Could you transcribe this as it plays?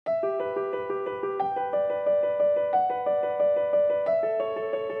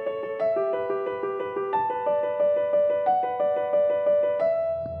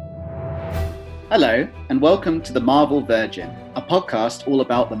Hello, and welcome to The Marvel Virgin, a podcast all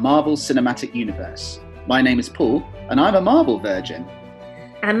about the Marvel Cinematic Universe. My name is Paul, and I'm a Marvel Virgin.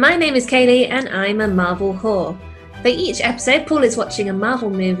 And my name is Kaylee, and I'm a Marvel whore. For each episode, Paul is watching a Marvel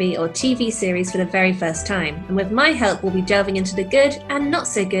movie or TV series for the very first time, and with my help, we'll be delving into the good and not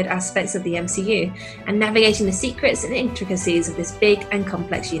so good aspects of the MCU, and navigating the secrets and intricacies of this big and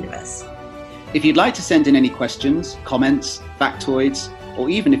complex universe. If you'd like to send in any questions, comments, factoids, or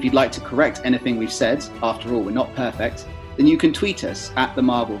even if you'd like to correct anything we've said, after all, we're not perfect, then you can tweet us at The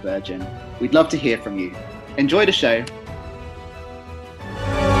Marvel Virgin. We'd love to hear from you. Enjoy the show.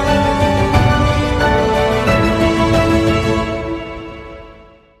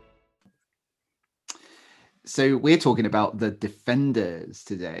 So we're talking about the Defenders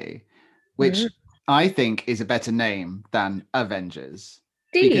today, which I think is a better name than Avengers.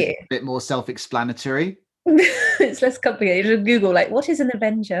 Do you? It's a bit more self-explanatory. It's less complicated. You just Google, what is an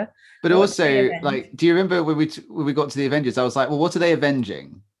Avenger? But also, do you remember when we got to the Avengers, I was like, well, what are they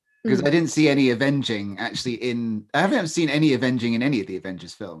avenging? Because I didn't see any avenging actually I haven't seen any avenging in any of the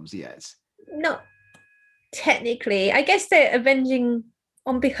Avengers films yet. Not technically. I guess they're avenging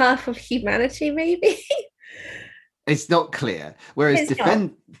on behalf of humanity, maybe. It's not clear. Whereas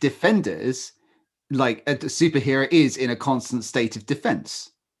Defenders, like a superhero is in a constant state of defense.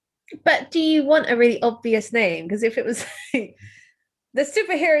 But do you want a really obvious name? Because if it was the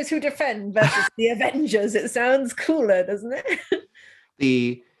superheroes who defend versus the Avengers, it sounds cooler, doesn't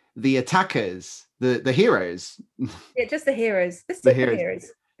it? The attackers, the heroes. Yeah, just the heroes. The superheroes.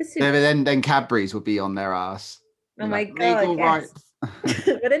 Then Cadbury's would be on their ass. Oh my god! Yes.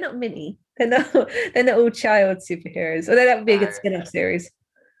 But they're not mini. They're not all child superheroes. Although that would be a good spin-off series.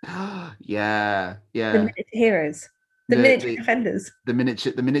 Yeah. The miniature heroes. The miniature defenders. The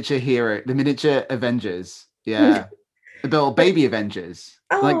miniature Avengers. Yeah. The baby Avengers.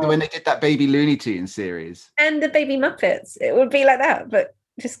 Oh. Like when they did that baby Looney Tunes series. And the baby Muppets. It would be like that, but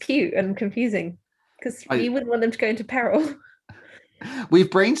just cute and confusing. Because you wouldn't want them to go into peril. We've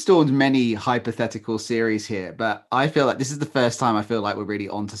brainstormed many hypothetical series here, but I feel like this is the first time I feel like we're really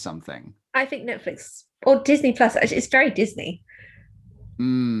onto something. I think Netflix or Disney Plus, actually, it's very Disney.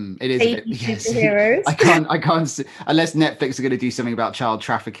 It is a bit, yes. Superheroes. I can't see, unless Netflix are going to do something about child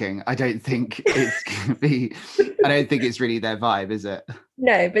trafficking. I don't think it's going to be. I don't think it's really their vibe, is it?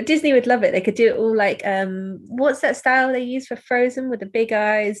 No, but Disney would love it. They could do it all like what's that style they use for Frozen with the big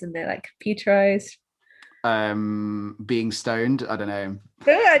eyes and they're like computerized? Being stoned. I don't know.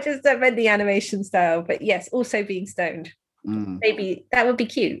 I just meant the animation style, but yes, also being stoned. Maybe that would be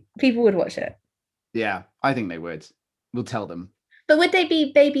cute. People would watch it. Yeah, I think they would. We'll tell them. But would they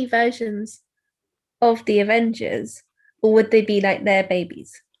be baby versions of the Avengers, or would they be like their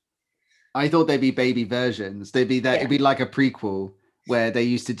babies? I thought they'd be baby versions. They'd be that. Yeah. It'd be like a prequel where they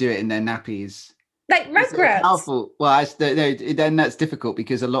used to do it in their nappies, like Rugrats. Powerful. Well, no, then that's difficult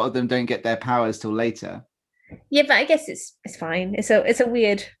because a lot of them don't get their powers till later. Yeah, but I guess it's fine. It's a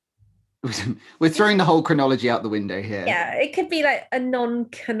weird. We're throwing the whole chronology out the window here. Yeah, it could be like a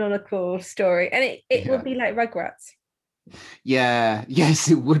non-canonical story, and it would be like Rugrats. Yeah,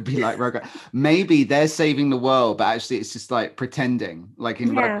 yes, it would be like Rugrats. Maybe they're saving the world, but actually it's just like pretending, like in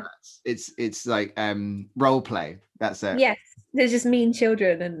Rugrats. It's like role play. That's it. Yes, there's just mean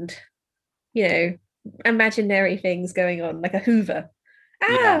children and imaginary things going on, like a Hoover.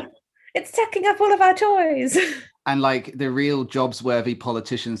 It's sucking up all of our toys. And like the real jobs-worthy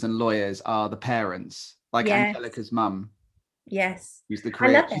politicians and lawyers are the parents, like Angelica's mum. Yes, she's the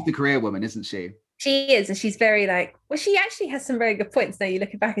career woman, isn't she? She is, and she's very she actually has some very good points now you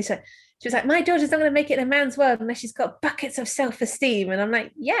looking back, and she was like, my daughter's not going to make it in a man's world unless she's got buckets of self-esteem. And I'm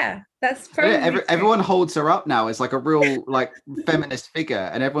like, yeah, that's probably everyone holds her up now as like a real like feminist figure,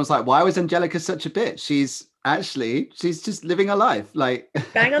 and everyone's like, why was Angelica such a bitch? She's just living her life. Like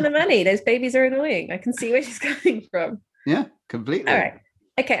bang on the money. Those babies are annoying. I can see where she's coming from. Yeah, completely. All right.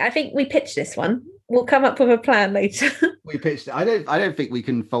 Okay, I think we pitched this one. We'll come up with a plan later. We pitched it. I don't think we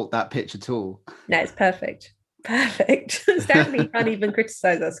can fault that pitch at all. No, it's perfect. Stanley can't even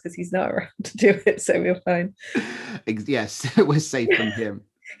criticize us because he's not around to do it, so we're fine. Yes, we're safe from him.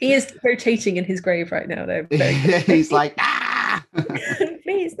 He is rotating in his grave right now, though. He's like, ah!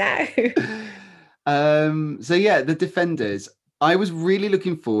 Please, no. So yeah, the Defenders. I was really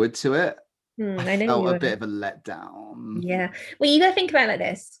looking forward to it. I know felt a bit of a letdown. Yeah. Well, you got to think about it like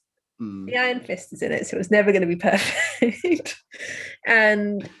this. The Iron Fist is in it, so it's never going to be perfect.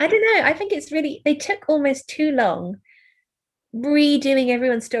 And I don't know. I think it's really, they took almost too long redoing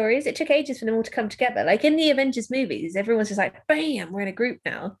everyone's stories. It took ages for them all to come together. Like in the Avengers movies, everyone's just like, bam, we're in a group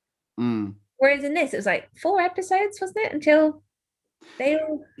now. Whereas in this, it was like 4 episodes, wasn't it? Until They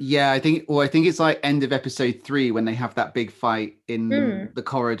all. Yeah, I think it's like end of episode 3 when they have that big fight in Mm, the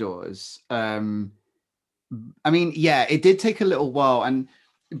corridors. I mean, yeah, it did take a little while,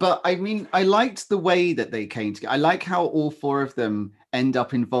 but I mean, I liked the way that they came together. I like how all four of them end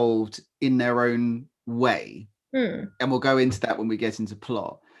up involved in their own way, mm. and we'll go into that when we get into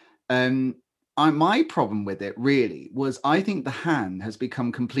plot. Um, my problem with it really was I think the hand has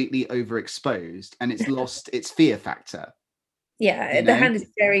become completely overexposed and it's lost its fear factor. Yeah, You the know, hand is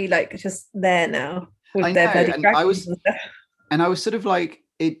very like just there now with I their know, bloody dragons and stuff. and I was sort of like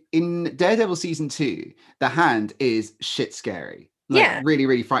it in Daredevil season 2. The hand is shit scary, like Yeah, really,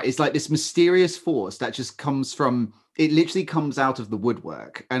 really frightening. It's like this mysterious force that just comes from. It literally comes out of the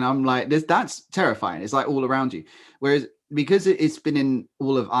woodwork, and I'm like, that's terrifying. It's like all around you. Whereas because it's been in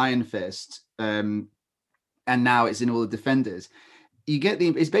all of Iron Fist, and now it's in all the Defenders, you get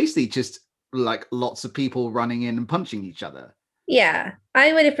it's basically just like lots of people running in and punching each other. yeah.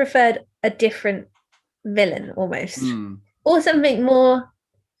 I would have preferred a different villain almost, Mm. or something more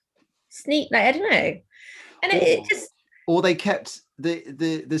sneak. Like I don't know, and it Or just they kept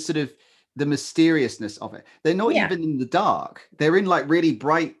the sort of the mysteriousness of it. They're not yeah. even in the dark. They're in like really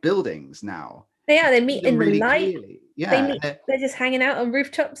bright buildings now. They are. They You see meet them in the really light. clearly. They Yeah, meet. They're just hanging out on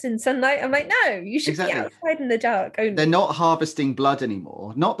rooftops in sunlight. I'm like, no, you should be exactly. outside in the dark They're only. not harvesting blood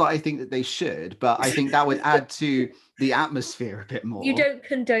anymore. Not that I think that they should, but I think that would add to the atmosphere a bit You more. don't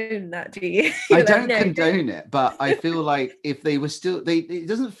condone that, do you? I You're like, don't no. condone it, but I feel like if they were still, it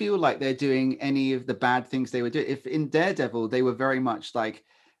doesn't feel like they're doing any of the bad things they were doing. If in Daredevil, they were very much like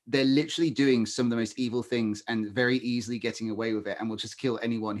they're literally doing some of the most evil things and very easily getting away with it, and will just kill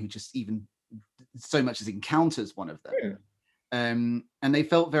anyone who just even so much as encounters one of them. Hmm. And they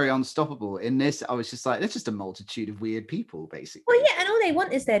felt very unstoppable. In this, I was just like, there's just a multitude of weird people, basically. Well, yeah, and all they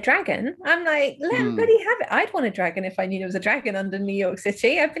want is their dragon. I'm like, let them bloody have it. I'd want a dragon if I knew there was a dragon under New York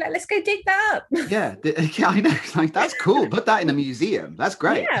City. I'd be like, let's go dig that up. Yeah, yeah, I know. Like that's cool. Put that in a museum. That's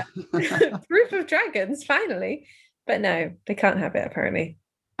great. Yeah, proof of dragons, finally. But no, they can't have it apparently.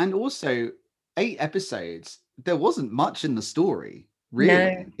 And also, 8 episodes. There wasn't much in the story, really.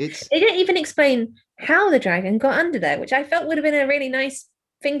 No, It's they don't even explain how the dragon got under there, which I felt would have been a really nice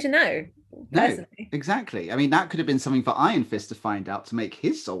thing to know. Personally. No, exactly. I mean, that could have been something for Iron Fist to find out to make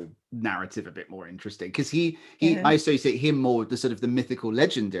his whole narrative a bit more interesting. Because I associate him more with the sort of the mythical,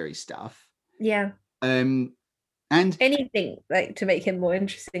 legendary stuff. Yeah. And anything like to make him more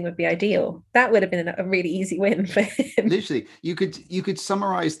interesting would be ideal. That would have been a really easy win for him. Literally, you could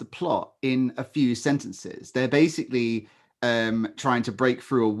summarize the plot in a few sentences. They're basically trying to break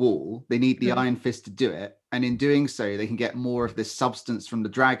through a wall. They need the Iron Fist to do it, and in doing so they can get more of this substance from the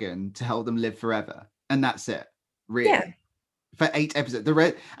dragon to help them live forever, and that's it, really. Yeah. For 8 episodes,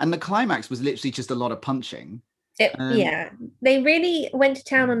 the climax was literally just a lot of punching. Yeah, they really went to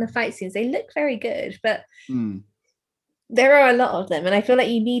town on the fight scenes. They look very good, but there are a lot of them, and I feel like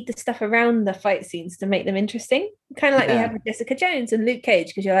you need the stuff around the fight scenes to make them interesting, kind of like we had with Jessica Jones and Luke Cage,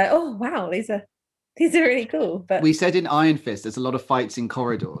 because you're like, oh wow, these are really cool. But we said in Iron Fist there's a lot of fights in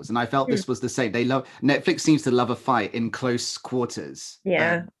corridors, and I felt this was the same. Netflix seems to love a fight in close quarters,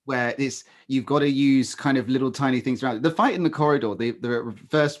 where you've got to use kind of little tiny things around it. The fight in the corridor, the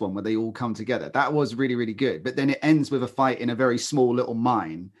first one where they all come together, that was really, really good, but then it ends with a fight in a very small little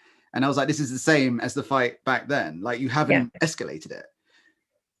mine, and I was like, this is the same as the fight back then. Like, you haven't escalated it.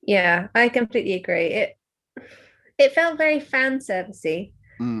 Yeah, I completely agree. It felt very fan servicey,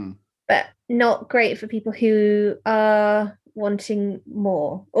 but not great for people who are wanting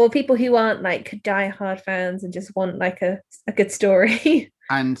more, or people who aren't like die-hard fans and just want like a good story.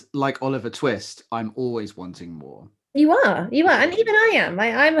 And like Oliver Twist, I'm always wanting more. You are, and even I am.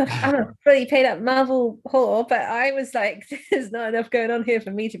 I'm a fully paid up Marvel whore, but I was like, there's not enough going on here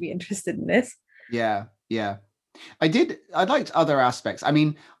for me to be interested in this. Yeah. I liked other aspects. I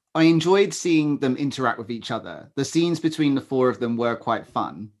mean, I enjoyed seeing them interact with each other. The scenes between the four of them were quite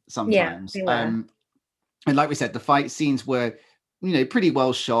fun sometimes. Yeah, and like we said, the fight scenes were, pretty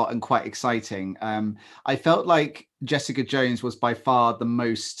well shot and quite exciting. I felt like Jessica Jones was by far the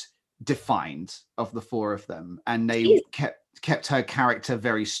most defined of the four of them, and they kept her character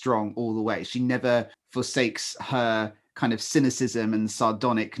very strong all the way. She never forsakes her kind of cynicism and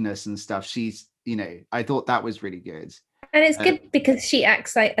sardonicness and stuff. She's, I thought that was really good. And it's good because she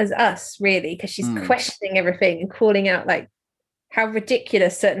acts like as us, really, because she's questioning everything and calling out like how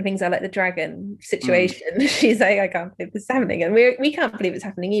ridiculous certain things are, like the dragon situation. She's like, I can't believe this is happening, and we can't believe it's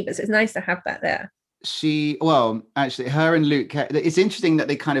happening either. So it's nice to have that there. Actually, her and Luke, it's interesting that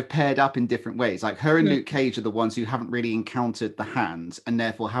they kind of paired up in different ways. Like her and Luke Cage are the ones who haven't really encountered the hands, and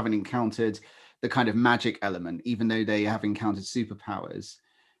therefore haven't encountered the kind of magic element, even though they have encountered superpowers.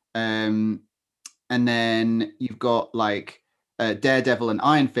 And then you've got like Daredevil and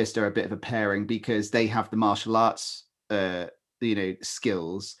Iron Fist are a bit of a pairing because they have the martial arts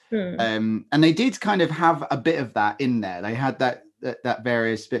skills. And they did kind of have a bit of that in there. They had that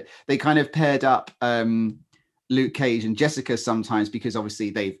various bit. They kind of paired up Luke Cage and Jessica sometimes because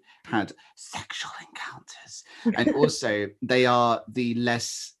obviously they've had sexual encounters, and also they are the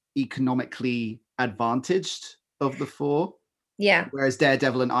less economically advantaged of the four. Yeah. Whereas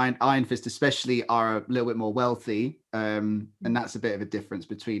Daredevil and Iron Fist especially are a little bit more wealthy, and that's a bit of a difference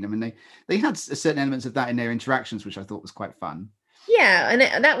between them. And they had certain elements of that in their interactions, which I thought was quite fun. Yeah,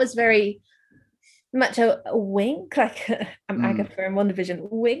 and that was very much a wink, like Agatha and WandaVision,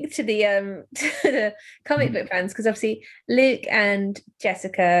 wink to the comic book fans, because obviously Luke and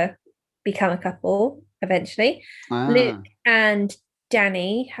Jessica become a couple eventually. Luke and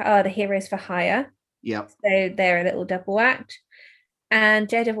Danny are the heroes for hire. Yep. So they're a little double act. And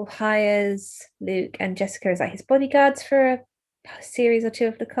Daredevil hires Luke and Jessica as like his bodyguards for a series or two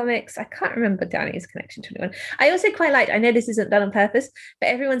of the comics. I can't remember Danny's connection to anyone. I also quite liked, I know this isn't done on purpose, but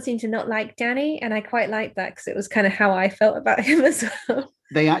everyone seemed to not like Danny, and I quite liked that because it was kind of how I felt about him as well.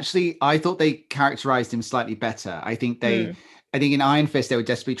 I thought they characterized him slightly better. I think in Iron Fist, they were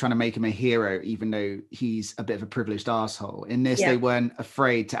desperately trying to make him a hero, even though he's a bit of a privileged asshole. In this, they weren't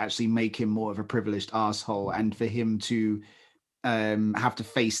afraid to actually make him more of a privileged asshole, and for him to have to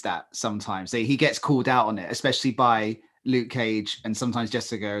face that sometimes. He gets called out on it, especially by Luke Cage and sometimes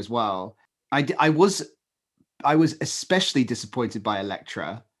Jessica as well. I was especially disappointed by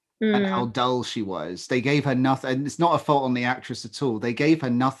Elektra and how dull she was. They gave her nothing, and it's not a fault on the actress at all. They gave her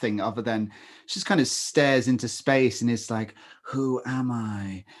nothing other than she just kind of stares into space and is like, who am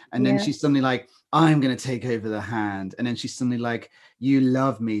I? And then she's suddenly like, I'm going to take over the hand. And then she's suddenly like, you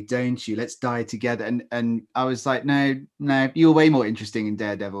love me, don't you? Let's die together. And I was like, no, you're way more interesting in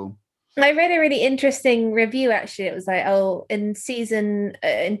Daredevil. I read a really interesting review, actually. It was like, in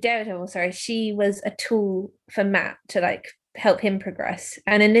Daredevil, she was a tool for Matt to like help him progress.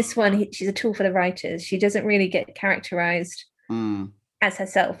 And in this one, she's a tool for the writers. She doesn't really get characterized as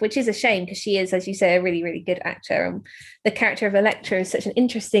herself, which is a shame because she is, as you say, a really, really good actor. And the character of Elektra is such an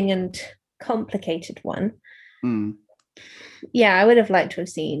interesting and complicated one. Yeah, I would have liked to have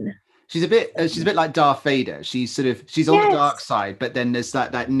seen. She's a bit like Darth Vader. She's on the dark side, but then there's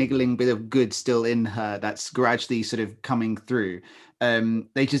that niggling bit of good still in her that's gradually sort of coming through.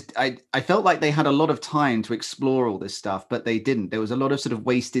 I felt like they had a lot of time to explore all this stuff, but they didn't. There was a lot of sort of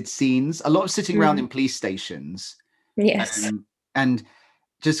wasted scenes, a lot of sitting around in police stations. Yes. And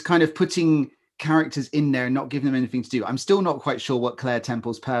just kind of putting characters in there and not giving them anything to do. I'm still not quite sure what Claire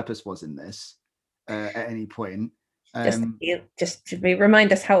Temple's purpose was in this at any point. Just to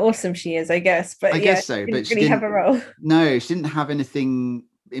remind us how awesome she is, I guess. But I guess so. But she didn't have a role. No, she didn't have anything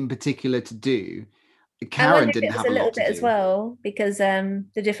in particular to do. Karen didn't have a little bit as well, because the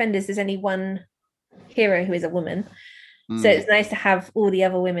Defenders, there's only one hero who is a woman. So it's nice to have all the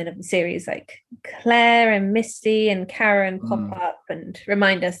other women of the series, like Claire and Misty and Karen, pop up and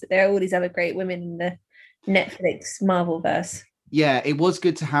remind us that there are all these other great women in the Netflix Marvel-verse. Yeah, it was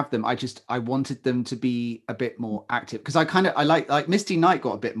good to have them. I wanted them to be a bit more active because I like Misty Knight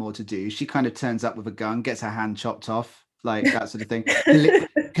got a bit more to do. She kind of turns up with a gun, gets her hand chopped off, like that sort of thing.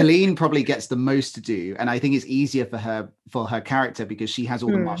 Colleen probably gets the most to do, and I think it's easier for her character because she has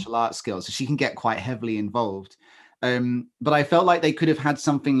all the martial arts skills, so she can get quite heavily involved. But I felt like they could have had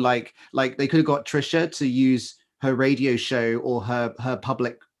something like they could have got Trisha to use her radio show or her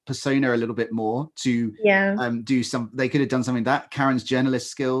public persona a little bit more to do some. They could have done something like that. Karen's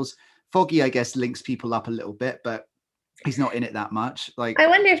journalist skills. Foggy, I guess, links people up a little bit, but he's not in it that much. Like, I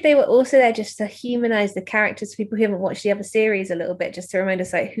wonder if they were also there just to humanize the characters for people who haven't watched the other series a little bit, just to remind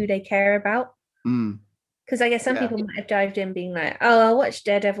us like who they care about. Because I guess some people might have dived in being like, oh, I'll watch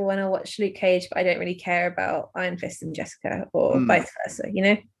Daredevil and I'll watch Luke Cage, but I don't really care about Iron Fist and Jessica, or vice versa, you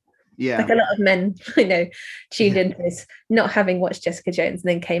know? Yeah. Like a lot of men I know tuned into this, not having watched Jessica Jones, and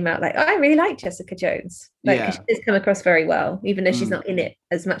then came out like, oh, I really like Jessica Jones. Like, she does come across very well, even though she's not in it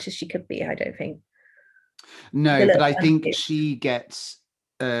as much as she could be, I don't think. No, but I think she gets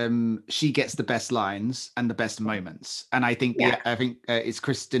the best lines and the best moments, and I think it's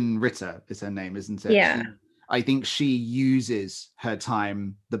Kristen Ritter is her name, isn't it? Yeah. I think she uses her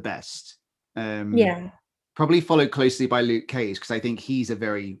time the best. Probably followed closely by Luke Cage, because I think he's a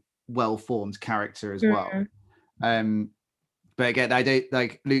very well-formed character as well. But again, I don't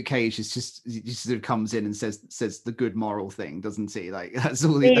like Luke Cage is he just sort of comes in and says the good moral thing, doesn't he? Like that's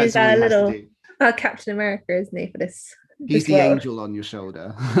all he has to do. Captain America, isn't he, for this He's as the well. angel on your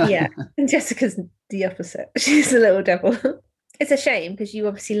shoulder. Yeah, and Jessica's the opposite. She's a little devil. It's a shame because you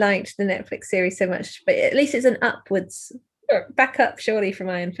obviously liked the Netflix series so much, but at least it's an upwards back up, surely, from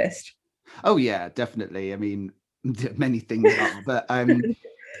Iron Fist. Oh yeah, definitely. I mean, many things are, but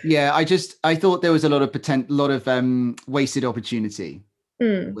yeah, I thought there was a lot of wasted opportunity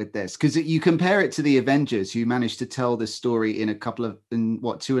Mm. with this, because you compare it to the Avengers, who managed to tell this story in in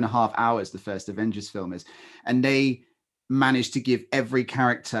what, 2.5 hours, the first Avengers film is, and they managed to give every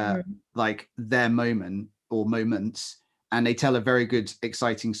character like their moment or moments, and they tell a very good,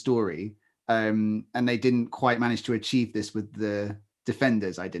 exciting story. And they didn't quite manage to achieve this with the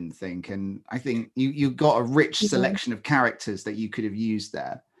Defenders, I didn't think. And I think you got a rich selection of characters that you could have used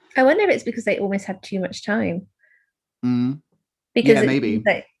there. I wonder if it's because they almost had too much time. Because Yeah, it maybe. seems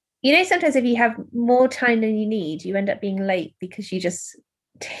like, sometimes if you have more time than you need, you end up being late because you just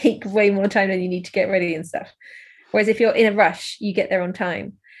take way more time than you need to get ready and stuff. Whereas if you're in a rush, you get there on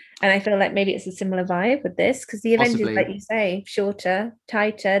time. And I feel like maybe it's a similar vibe with this, because the Avengers, Possibly. like you say, shorter,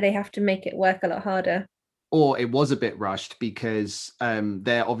 tighter, they have to make it work a lot harder. Or it was a bit rushed because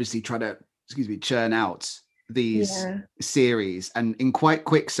they're obviously trying to, churn out these series, and in quite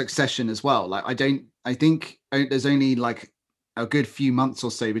quick succession as well. Like I think there's only like a good few months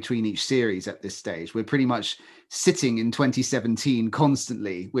or so between each series at this stage. We're pretty much sitting in 2017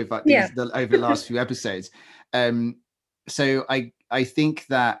 constantly with like over the last few episodes. So I think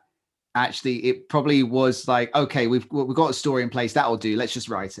that actually it probably was like, okay, we've got a story in place, that'll do, let's just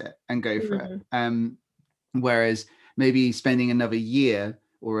write it and go for it. Whereas maybe spending another year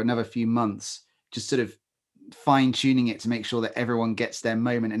or another few months just sort of fine tuning it to make sure that everyone gets their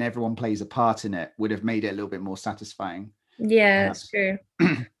moment and everyone plays a part in it would have made it a little bit more satisfying. Yeah, that's true.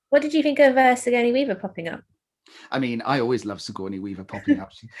 What did you think of Sigourney Weaver popping up? I mean, I always love Sigourney Weaver popping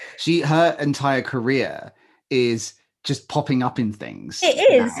up. Her entire career is just popping up in things. It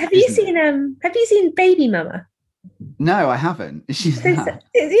is. Have you seen Baby Mama? No, I haven't. She's in that.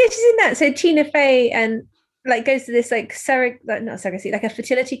 Yeah, she's in that. So Tina Fey and like goes to this like not surrogacy, like a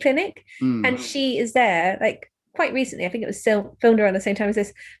fertility clinic, and she is there like quite recently. I think it was still filmed around the same time as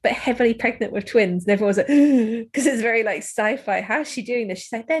this, but heavily pregnant with twins. And everyone was like, because it's very like sci-fi. How's she doing this?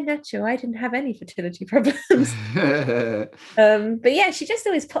 She's like, they're natural. I didn't have any fertility problems. But yeah, she just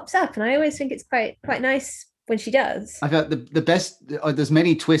always pops up, and I always think it's quite nice when she does. I felt the best. There's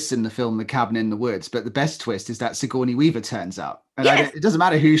many twists in the film, The Cabin in the Woods, but the best twist is that Sigourney Weaver turns up, and it doesn't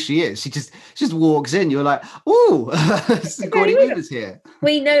matter who she is. She just walks in. You're like, "Ooh, Sigourney Weaver's here."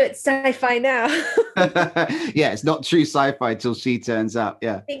 We know it's sci-fi now. Yeah, it's not true sci-fi till she turns up.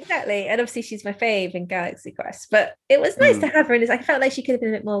 Yeah, exactly. And obviously, she's my fave in Galaxy Quest. But it was nice to have her in this. I felt like she could have been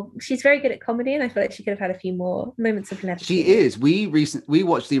a bit more. She's very good at comedy, and I feel like she could have had a few more moments of levity. She is. We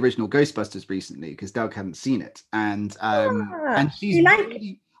watched the original Ghostbusters recently because Doug hadn't seen it, and she's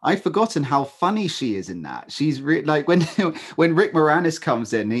really. I've forgotten how funny she is in that. She's like when Rick Moranis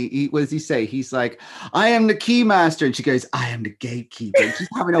comes in, he what does he say? He's like, "I am the keymaster," and she goes, "I am the gatekeeper." And she's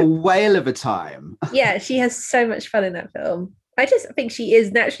having a whale of a time. Yeah, she has so much fun in that film. I just think she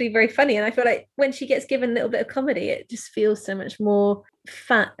is naturally very funny, and I feel like when she gets given a little bit of comedy, it just feels so much more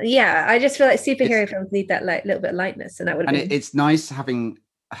fun. Yeah, I just feel like superhero films need that like little bit of lightness, and that would. It's nice having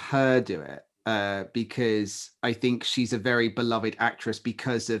her do it. Because I think she's a very beloved actress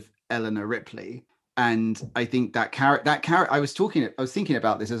because of Eleanor Ripley, and I think that character. I was thinking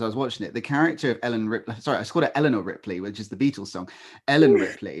about this as I was watching it. The character of Ellen Ripley. Sorry, I called it Eleanor Ripley, which is the Beatles song. Ellen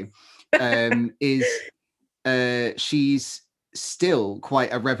Ripley is she's still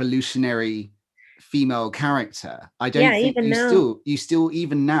quite a revolutionary female character. I don't think you still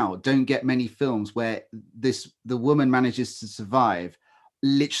even now don't get many films where the woman manages to survive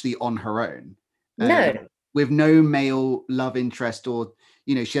literally on her own, with no male love interest, or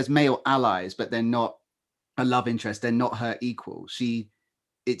she has male allies, but they're not a love interest, they're not her equal.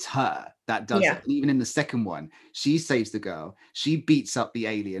 It's her that does it. And even in the second one, she saves the girl, she beats up the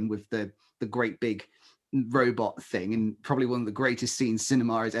alien with the great big robot thing, and probably one of the greatest scenes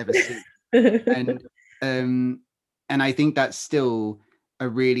cinema has ever seen. and I think that's still a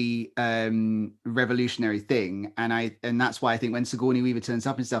really revolutionary thing, and that's why I think when Sigourney Weaver turns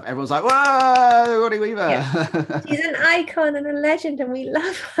up and stuff, everyone's like, "Whoa, Sigourney Weaver!" Yeah. She's an icon and a legend, and we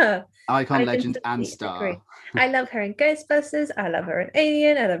love her. Icon, legend, and star. I love her in Ghostbusters. I love her in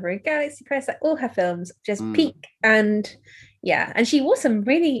Alien. I love her in Galaxy Quest. Like all her films just peak, and she wore some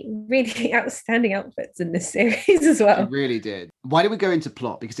really, really outstanding outfits in this series as well. She really did. Why do we go into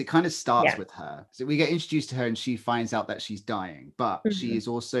plot? Because it kind of starts with her. So we get introduced to her, and she finds out that she's dying, but she is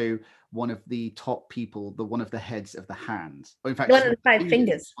also one of the top people, one of the heads of the hand. Or in fact, one of the 5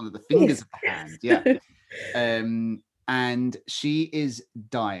 fingers. One of the fingers of the hand. Yeah. and she is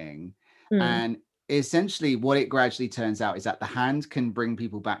dying. Mm. And essentially what it gradually turns out is that the hand can bring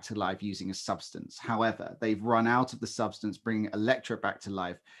people back to life using a substance. However, they've run out of the substance, bringing Elektra back to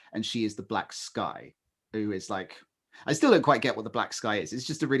life, and she is the Black Sky, who is like, I still don't quite get what the Black Sky is. It's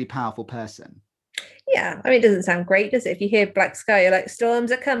just a really powerful person. Yeah, I mean, it doesn't sound great, does it? If you hear Black Sky, you're like,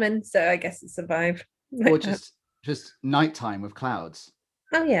 storms are coming, so I guess it survived. Or just nighttime with clouds.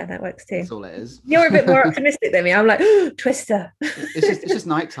 Oh yeah, that works too. That's all it is. You're a bit more optimistic than me. I'm like, oh, Twister. It's just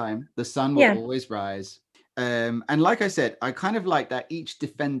nighttime. The sun will always rise. And like I said, I kind of like that each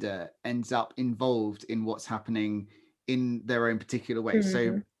defender ends up involved in what's happening in their own particular way.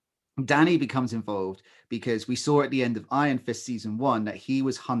 So Danny becomes involved because we saw at the end of Iron Fist season 1 that he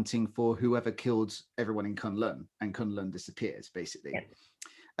was hunting for whoever killed everyone in Kunlun, and Kunlun disappears basically.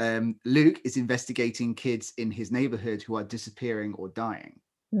 Luke is investigating kids in his neighborhood who are disappearing or dying,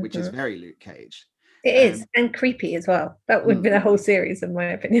 which is very Luke Cage. It is, and creepy as well. That would have been a whole series, in my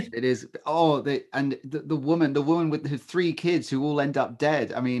opinion. It is. Oh, the woman with her 3 kids who all end up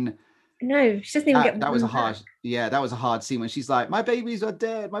dead. I mean, no, she doesn't even get. That was a hard. Yeah, that was a hard scene when she's like, "My babies are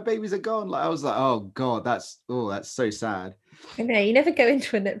dead. My babies are gone." Like I was like, "Oh God, that's so sad." I know, you never go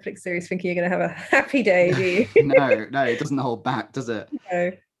into a Netflix series thinking you're going to have a happy day, do you? No, it doesn't hold back, does it?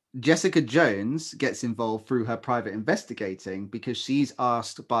 No. Jessica Jones gets involved through her private investigating because she's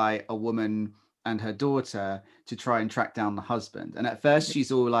asked by a woman and her daughter to try and track down the husband. And at first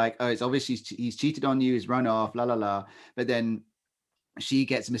she's all like, oh, it's obvious he's cheated on you, he's run off, la la la. But then she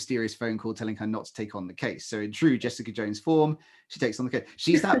gets a mysterious phone call telling her not to take on the case. So in true Jessica Jones form, she takes on the case.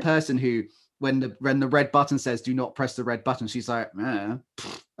 She's that person who, when the red button says do not press the red button, she's like,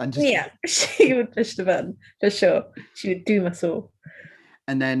 and just, yeah, she would push the button for sure. She would doom us all.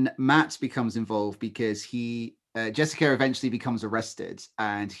 And then Matt becomes involved because Jessica eventually becomes arrested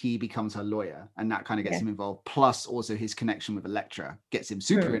and he becomes her lawyer, and that kind of gets him involved. Plus also his connection with Elektra gets him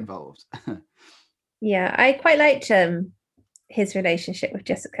super involved. Yeah, I quite liked his relationship with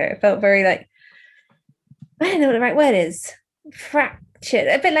Jessica. It felt very like, I don't know what the right word is, fractured,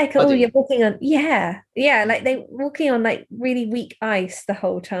 a bit like, you're walking on, like they walking on like really weak ice the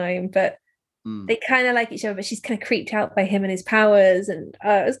whole time, but they kind of like each other, but she's kind of creeped out by him and his powers, and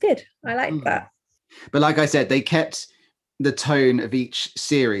it was good. I liked that. But like I said, they kept the tone of each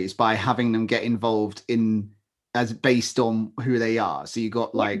series by having them get involved in as based on who they are. So you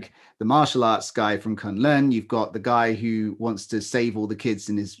got like the martial arts guy from Kunlun, you've got the guy who wants to save all the kids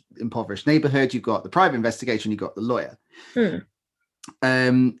in his impoverished neighborhood, you've got the private investigation, you've got the lawyer.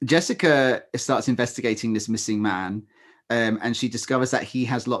 Jessica starts investigating this missing man, and she discovers that he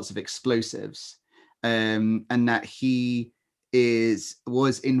has lots of explosives, and that he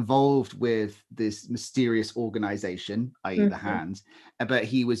was involved with this mysterious organization, i.e. the Hand, but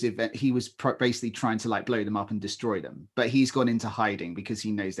he was basically trying to like blow them up and destroy them, but he's gone into hiding because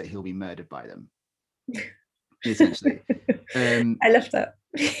he knows that he'll be murdered by them, essentially. I love that.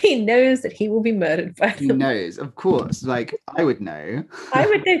 He knows that he will be murdered by them. He knows, of course. Like, I would know. I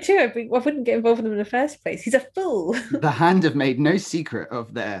would know too. I wouldn't get involved with him in the first place. He's a fool. The Hand have made no secret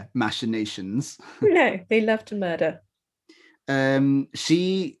of their machinations. No, they love to murder.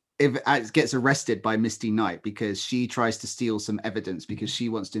 She gets arrested by Misty Knight because she tries to steal some evidence because she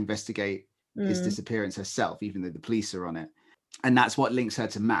wants to investigate his disappearance herself, even though the police are on it. And that's what links her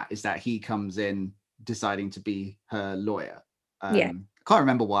to Matt, is that he comes in deciding to be her lawyer. I can't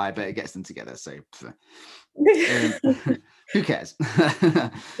remember why, but it gets them together. So who cares?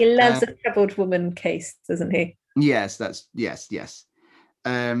 He loves a troubled woman case, doesn't he? Yes.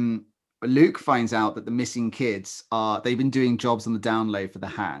 Luke finds out that the missing kids they've been doing jobs on the down low for the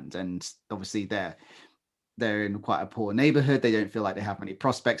Hand, and obviously they're in quite a poor neighborhood. They don't feel like they have many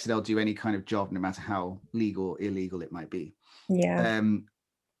prospects, so they'll do any kind of job no matter how legal or illegal it might be. And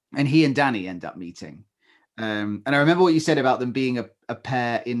he and Danny end up meeting, and I remember what you said about them being a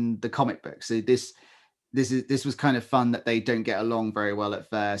pair in the comic book. So this was kind of fun that they don't get along very well at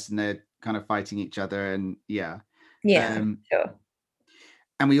first, and they're kind of fighting each other, and sure.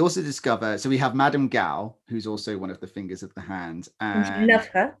 And we also discover, so we have Madame Gao, who's also one of the fingers of the Hand. And love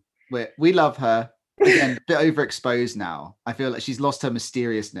her. We love her. Again, a bit overexposed now. I feel like she's lost her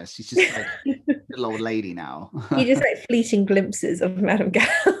mysteriousness. She's just like a little old lady now. You just like fleeting glimpses of Madame Gao.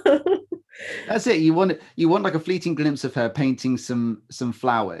 That's it. You want like a fleeting glimpse of her painting some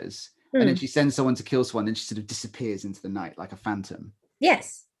flowers, and then she sends someone to kill someone, and she sort of disappears into the night like a phantom.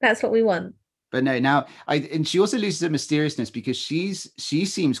 Yes, that's what we want. But no, now and she also loses her mysteriousness because she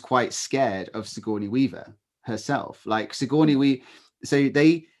seems quite scared of Sigourney Weaver herself. Like Sigourney Weaver, so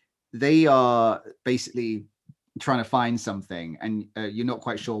they are basically trying to find something, and you're not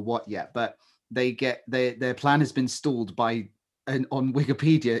quite sure what yet. But their plan has been stalled by, and on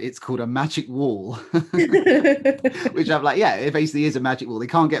Wikipedia it's called a magic wall. Which I'm like, yeah, it basically is a magic wall. They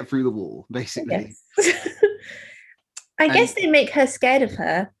can't get through the wall, basically. Yes. I guess they make her scared of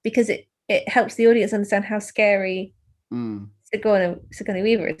her because it helps the audience understand how scary Sigourney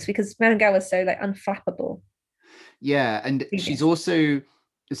Weaver is, because Madame Gao was so like unflappable. Yeah, and she's also,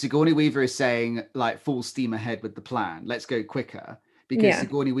 Sigourney Weaver is saying like full steam ahead with the plan. Let's go quicker, because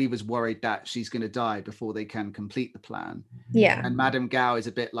Sigourney Weaver's worried that she's going to die before they can complete the plan. Yeah. And Madame Gao is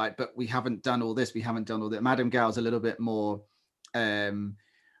a bit like, but we haven't done all this. We haven't done all that. Madame Gao is a little bit more,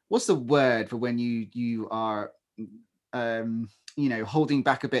 what's the word for when you are, holding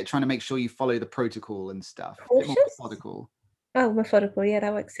back a bit, trying to make sure you follow the protocol and stuff. Cautious? A bit more methodical. Oh, methodical. Yeah,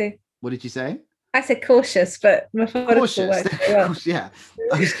 that works too. What did you say? I said cautious, but methodical cautious. works well. Yeah.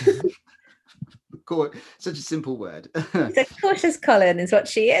 Such a simple word. She's a cautious Colin is what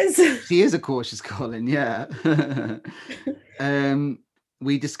she is. She is a cautious Colin, yeah.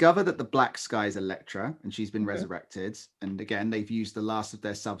 We discover that the Black Sky is Elektra, and she's been resurrected. And again, they've used the last of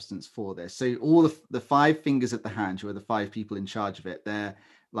their substance for this. So all the 5 fingers at the hand, who are the 5 people in charge of it, they're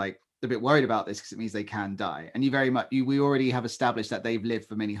like a bit worried about this because it means they can die. And we already have established that they've lived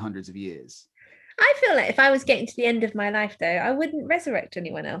for many hundreds of years. I feel like if I was getting to the end of my life, though, I wouldn't resurrect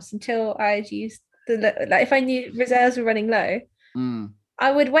anyone else until I'd used if I knew reserves were running low,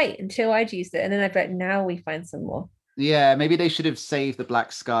 I would wait until I'd used it, and then I'd be like, now we find some more. Yeah, maybe they should have saved the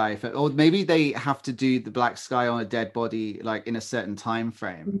Black Sky or maybe they have to do the Black Sky on a dead body like in a certain time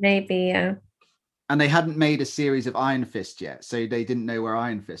frame. Maybe, yeah. And they hadn't made a series of Iron Fist yet, so they didn't know where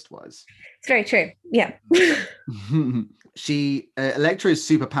Iron Fist was. It's very true. Yeah. Elektra is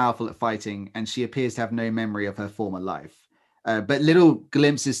super powerful at fighting, and she appears to have no memory of her former life. But little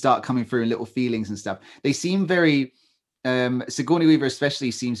glimpses start coming through and little feelings and stuff. They seem very, Sigourney Weaver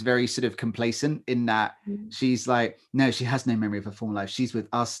especially seems very sort of complacent in that she's like, no, she has no memory of her former life. She's with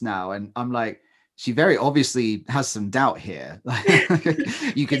us now. And I'm like, she very obviously has some doubt here.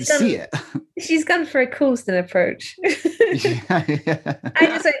 You can see it. She's gone for a Coulson approach. I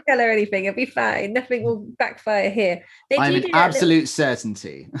just won't tell her anything. It'll be fine. Nothing will backfire here. I'm in absolute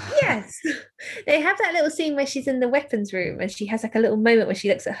certainty. Yes. They have that little scene where she's in the weapons room and she has like a little moment where she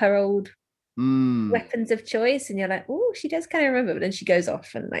looks at her old weapons of choice, and you're like, oh, she does kind of remember, but then she goes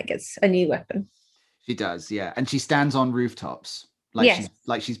off and like gets a new weapon. She does, yeah. And she stands on rooftops like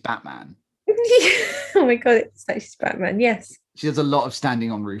she's Batman. Oh my god, it's like she's Batman. Yes, she does a lot of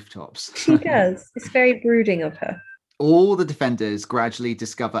standing on rooftops. She does. It's very brooding of her. All the defenders gradually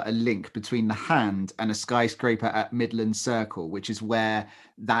discover a link between the hand and a skyscraper at Midland Circle, which is where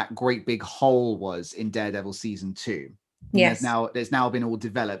that great big hole was in Daredevil season 2. Yes. There's now been all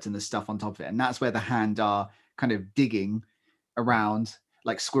developed and the stuff on top of it, and that's where the hand are kind of digging around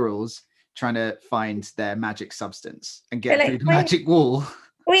like squirrels, trying to find their magic substance and get through the magic wall.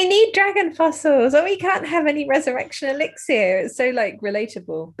 We need dragon fossils, or we can't have any resurrection elixir. It's so like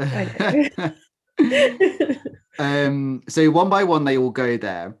relatable. I know. So one by one, they all go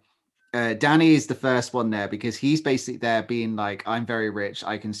there. Danny is the first one there because he's basically there being like, I'm very rich,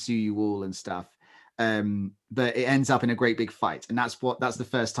 I can sue you all and stuff. But it ends up in a great big fight. And that's the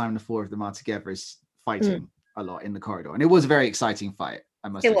first time the 4 of them are together, is fighting a lot in the corridor. And it was a very exciting fight, I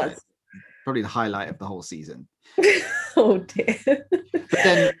must admit. It was. Probably the highlight of the whole season. Oh dear.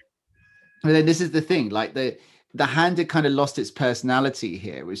 But then this is the thing, like the hand had kind of lost its personality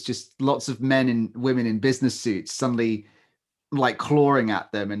here. It was just lots of men and women in business suits suddenly like clawing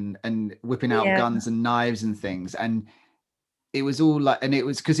at them and whipping out guns and knives and things. And it was all like, and it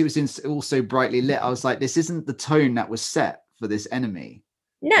was because it was all so brightly lit. I was like, this isn't the tone that was set for this enemy.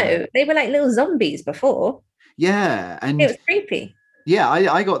 No, they were like little zombies before. Yeah. And it was creepy. Yeah,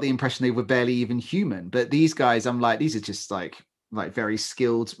 I got the impression they were barely even human. But these guys, I'm like, these are just like very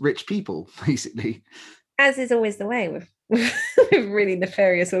skilled, rich people, basically. As is always the way with really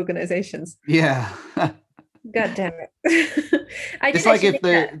nefarious organizations. Yeah. God damn it. It's like if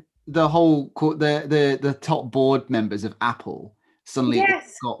the whole the top board members of Apple suddenly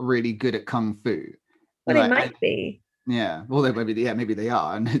got really good at kung fu. Well, they might be. Yeah. Well, maybe they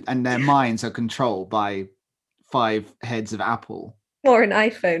are, and their minds are controlled by 5 heads of Apple. Or an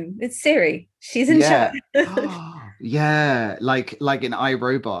iPhone. It's Siri. She's in charge. Yeah, like in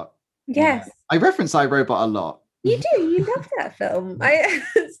iRobot. Yes. Yeah. I reference iRobot a lot. You do. You love that film.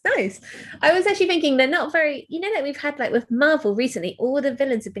 It's nice. I was actually thinking they're not very, that we've had like with Marvel recently, all the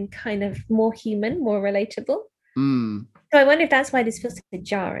villains have been kind of more human, more relatable. So I wonder if that's why this feels so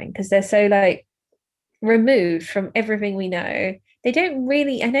jarring, because they're so like removed from everything we know. They don't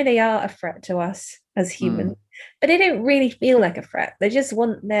really, I know they are a threat to us as humans, but they don't really feel like a threat. They just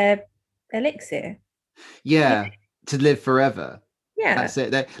want their elixir. Yeah, to live forever. Yeah. That's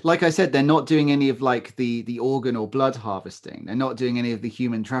it. Like I said, they're not doing any of like the organ or blood harvesting. They're not doing any of the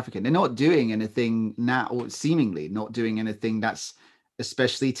human trafficking. They're not doing anything now, or seemingly not doing anything that's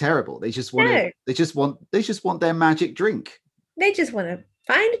especially terrible. They just want to. No, They just want their magic drink. they just want to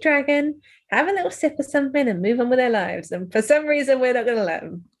find a dragon, have a little sip of something, and move on with their lives. And for some reason, we're not going to let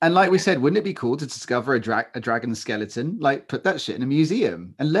them. And like we said, wouldn't it be cool to discover a dragon skeleton? Like put that shit in a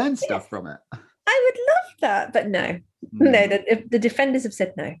museum and learn stuff Yes, from it. I would love that, but no, no. The defenders have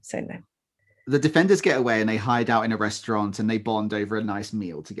said no, so no. The defenders get away and they hide out in a restaurant and they bond over a nice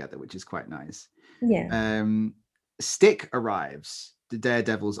meal together, which is quite nice. Yeah. Stick arrives, the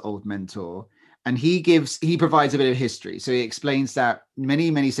Daredevil's old mentor, and he provides a bit of history. So he explains that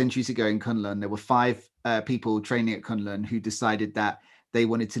many centuries ago in Kunlun, there were 5 people training at Kunlun who decided that they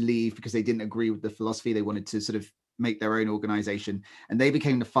wanted to leave because they didn't agree with the philosophy. They wanted to sort of make their own organization, and they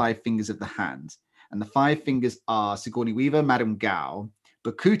became the 5 fingers of the hand. And the 5 fingers are Sigourney Weaver, Madame Gao,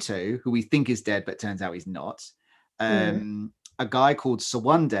 Bakuto, who we think is dead, but turns out he's not. A guy called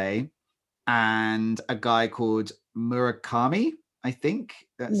Sawande, and a guy called Murakami, I think.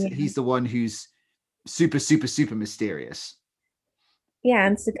 He's the one who's super mysterious. Yeah,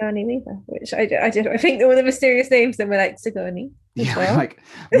 and Sigourney Weaver, which I think all the mysterious names, then we're like Sigourney. Yeah, well. like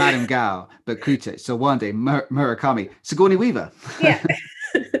Madame Gao, Bakuto, Sawande, Murakami, Sigourney Weaver. Yeah.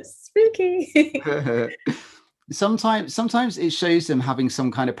 Spooky. Sometimes it shows them having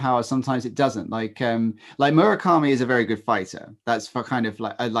some kind of power, sometimes it doesn't. Like Murakami is a very good fighter. That's for kind of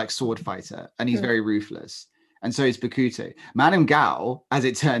like sword fighter, and he's very ruthless. And so is Bakuto. Madame Gao, as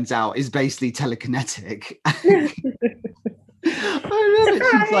it turns out, is basically telekinetic. I love it.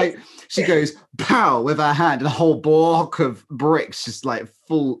 She's like, she goes pow with her hand, and a whole block of bricks just like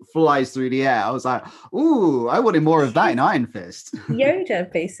flies through the air. I was like, ooh, I wanted more of that in Iron Fist.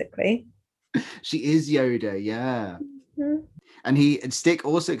 Yoda, basically. She is Yoda, yeah. And Stick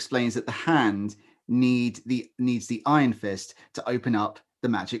also explains that the hand needs the Iron Fist to open up the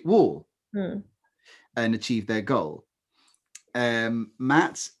magic wall and achieve their goal.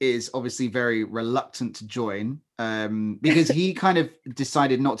 Matt is obviously very reluctant to join because he kind of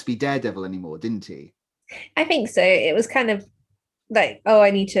decided not to be Daredevil anymore, didn't he? I think so. It was kind of like, oh,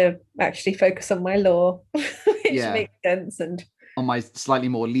 I need to actually focus on my law, which makes sense. And on my slightly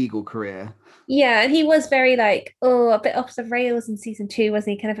more legal career. Yeah, and he was very like, a bit off the rails in season 2,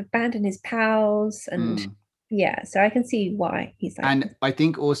 wasn't he? Kind of abandoned his pals, and yeah, so I can see why he's like. And I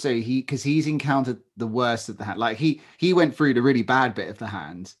think also because he's encountered the worst of the hand. Like he went through the really bad bit of the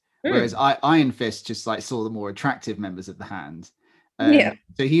hand, whereas Iron Fist just like saw the more attractive members of the hand. So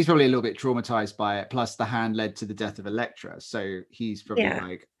he's probably a little bit traumatized by it. Plus, the hand led to the death of Elektra, so he's probably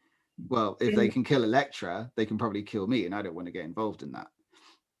like, well, if they can kill Elektra, they can probably kill me, and I don't want to get involved in that.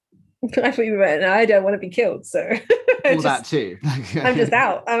 I thought you were right. I don't want to be killed, so that too. I'm just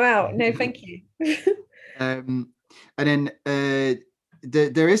out. I'm out. No, thank you. And then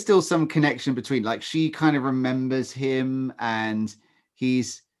there is still some connection between, like, she kind of remembers him, and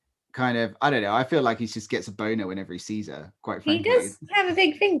he's kind of, I don't know, I feel like he just gets a boner whenever he sees her, quite frankly. He does have a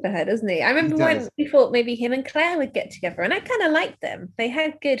big thing for her, doesn't he? I remember when we thought maybe him and Claire would get together, and I kind of liked them. They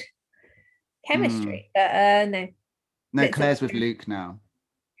had good chemistry, but no, Claire's with Luke now,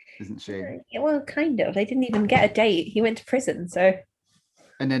 isn't she? Yeah, well, kind of. They didn't even get a date. He went to prison, so.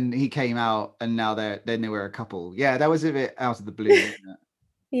 And then he came out, and now they were a couple. Yeah, that was a bit out of the blue, wasn't it?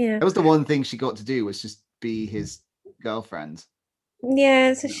 Yeah. That was the one thing she got to do, was just be his girlfriend. Yeah,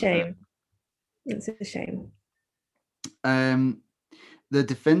 it's a shame. It's a shame. The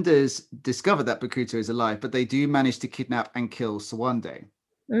defenders discover that Bakuto is alive, but they do manage to kidnap and kill Sawande.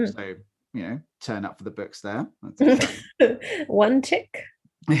 So, turn up for the books there. One tick.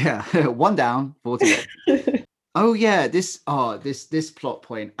 Yeah, 1 down, 48. Oh yeah, this plot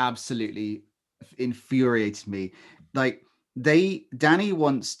point absolutely infuriated me. Like, Danny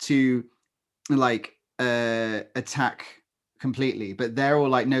wants to like attack completely, but they're all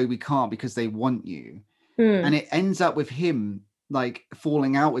like, no, we can't, because they want you. And it ends up with him like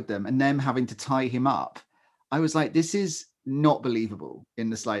falling out with them and them having to tie him up. I was like, this is not believable in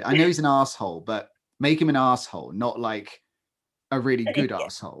the slight. I know he's an asshole, but make him an asshole, not like a really good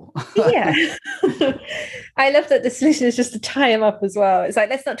asshole. Yeah. I love that the solution is just to tie him up as well. It's like,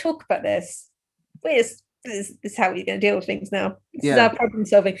 let's not talk about this. This is how we're going to deal with things now. This is our problem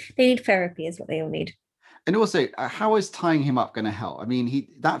solving. They need therapy, is what they all need. And also, how is tying him up going to help? I mean,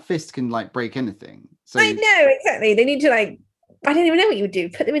 that fist can like break anything. So I know, exactly. They need to, like, I don't even know what you would do.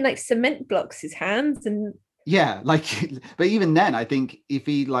 Put them in like cement blocks, his hands, and yeah, like, but even then, I think if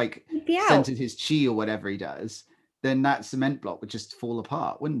he like centered his chi or whatever he does, then that cement block would just fall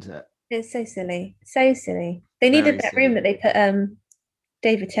apart, wouldn't it? It's so silly. So silly. They needed Very that room silly. that they put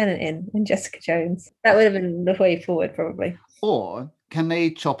David Tennant in and Jessica Jones. That would have been the way forward, probably. Or can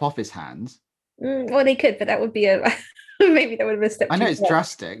they chop off his hands? Well, they could, but that would be a maybe that would have been a step I know too it's far.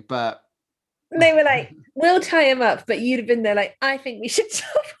 drastic, but They were like, "We'll tie him up," but you'd have been there like, "I think we should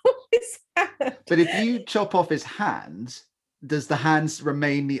chop off his hand." but if you chop off his hands, does the hands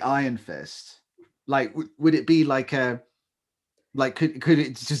remain the Iron Fist? Like, would it be like a like could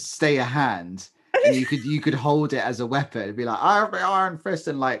it just stay a hand and you could hold it as a weapon? It'd be like I have the Iron Fist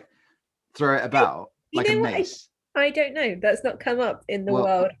and like throw it about You like a know what? mace. I don't know. That's not come up in the Well,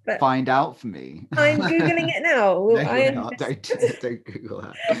 world, but find out for me. I'm googling it now. No, Will you're Iron not. Fist- Don't Google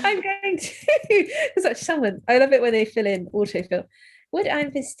that. I'm going to. There's actually someone. I love it when they fill in autofill. Would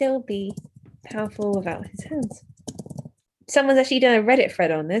Iron Fist still be powerful without his hands? Someone's actually done a Reddit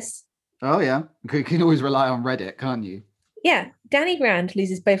thread on this. Oh yeah, you can always rely on Reddit, can't you? Yeah, Danny Grand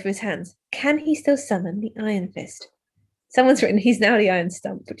loses both of his hands. Can he still summon the Iron Fist? Someone's written he's now the Iron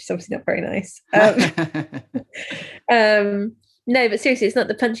Stump, which is obviously not very nice. No, but seriously, it's not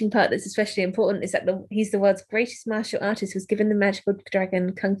the punching part that's especially important. It's that he's the world's greatest martial artist who's given the magical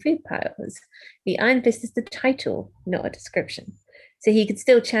dragon kung fu powers. The Iron Fist is the title, not a description. So he could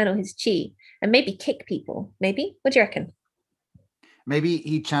still channel his chi and maybe kick people. Maybe? What do you reckon? Maybe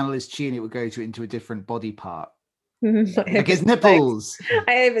he'd channel his chi and it would go into a different body part. Like Like his nipples.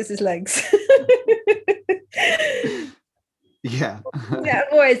 I hope it's his legs. Yeah. Yeah,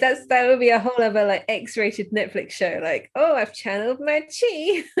 boys, that would be a whole other like X-rated Netflix show. Like, oh, I've channeled my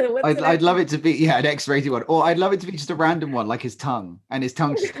chi. I'd love it to be an X-rated one, or I'd love it to be just a random one, like his tongue, and his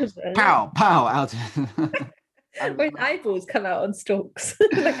tongue just pow pow out. Or his eyeballs come out on stalks.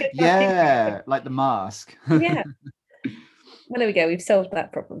 Yeah, like the mask. Yeah. Well, there we go. We've solved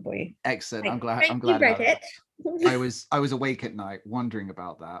that problem for you. Excellent. I'm glad. Thank I'm glad you, about Reddit. it. I was awake at night wondering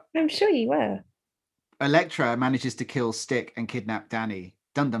about that. I'm sure you were. Elektra manages to kill Stick and kidnap Danny.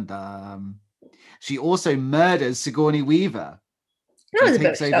 Dum dum dum. She also murders Sigourney Weaver. That was a bit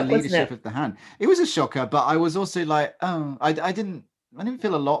Takes of a over shock, wasn't leadership it? of the hand. It was a shocker, but I was also like, oh, I didn't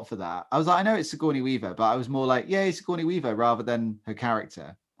feel a lot for that. I was like, I know it's Sigourney Weaver, but I was more like, yeah, it's Sigourney Weaver rather than her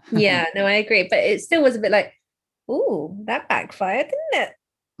character. Yeah, no, I agree. But it still was a bit like, oh, that backfired, didn't it?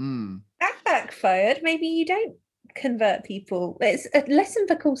 Mm. That backfired. Maybe you don't convert people. It's a lesson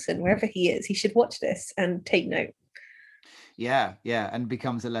for Coulson, wherever he is. He should watch this and take note. Yeah, and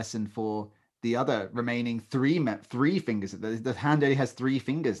becomes a lesson for the other remaining three fingers. The hand only has 3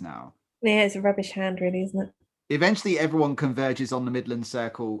 fingers now. Yeah, it's a rubbish hand, really, isn't it? Eventually, everyone converges on the Midland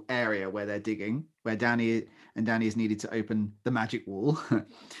Circle area where they're digging, where Danny is needed to open the magic wall.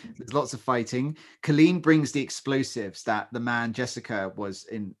 There's lots of fighting. Colleen brings the explosives that the man Jessica was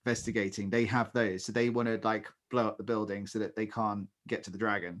investigating. They have those, so they want to like blow up the building so that they can't get to the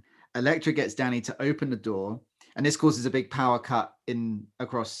dragon. Elektra gets Danny to open the door, and this causes a big power cut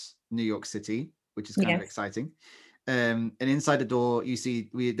across New York City, which is kind of exciting. And inside the door, you see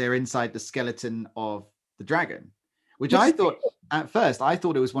they're inside the skeleton of the dragon, which I thought at first it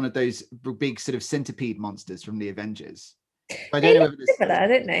was one of those big sort of centipede monsters from the Avengers. I don't know if it's similar,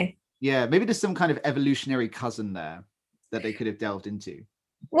 don't they? Yeah, maybe there's some kind of evolutionary cousin there that they could have delved into.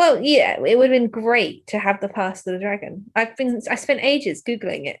 Well, yeah, it would have been great to have the past of the dragon. I spent ages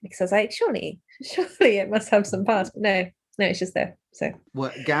googling it because I was like, surely it must have some past. But no, it's just there. So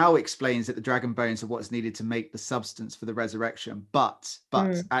well, Gao explains that the dragon bones are what's needed to make the substance for the resurrection. But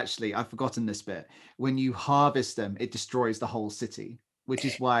actually, I've forgotten this bit. When you harvest them, it destroys the whole city, which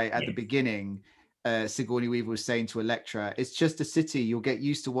is why at the beginning, Sigourney Weaver was saying to Elektra, "It's just a city. You'll get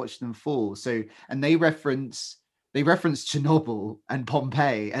used to watching them fall." So, and they reference Chernobyl and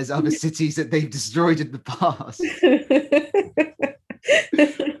Pompeii as other cities that they've destroyed in the past.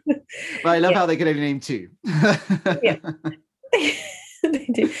 But I love how they can only name 2. Yeah. They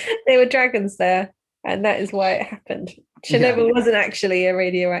do. There were dragons there, and that is why it happened. Chernobyl wasn't actually a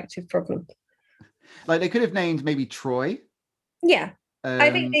radioactive problem. Like they could have named maybe Troy. Yeah,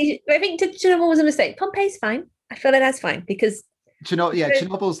 I think Chernobyl was a mistake. Pompeii's fine. I feel like that's fine because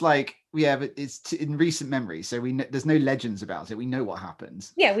Chernobyl's like but it's in recent memory, so there's no legends about it. We know what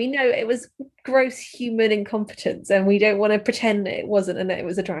happens. Yeah, we know it was gross human incompetence, and we don't want to pretend it wasn't and that it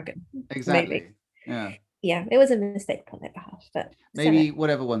was a dragon. Exactly. Maybe. Yeah, it was a mistake on their behalf, but maybe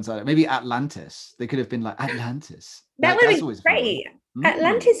whatever ones are. Maybe Atlantis. They could have been like Atlantis. That would have been great.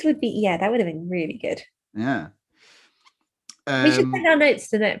 Atlantis would be that would have been really good. Yeah. We should send our notes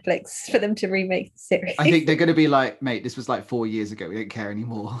to Netflix for them to remake the series. I think they're going to be like, mate, this was like 4 years ago. We don't care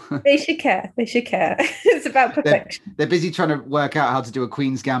anymore. They should care. It's about perfection. They're busy trying to work out how to do a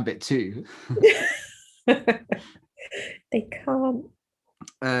Queen's Gambit too. They can't.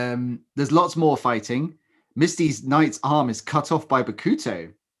 There's lots more fighting. Misty's knight's arm is cut off by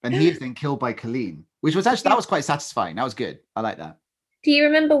Bakuto, and he is then killed by Colleen, which was actually, that was quite satisfying. That was good. I like that. Do you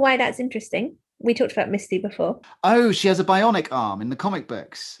remember why that's interesting? We talked about Misty before. Oh, she has a bionic arm in the comic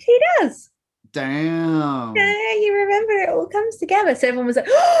books. She does. Damn. Yeah, you remember, it all comes together. So everyone was like,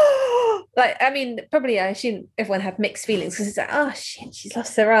 oh, like, I mean, probably I assume everyone had mixed feelings because it's like, oh shit, she's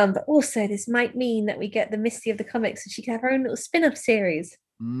lost her arm. But also this might mean that we get the Misty of the comics and she can have her own little spin-off series.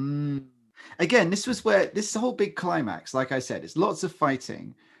 Again, this was where this whole big climax, like I said, it's lots of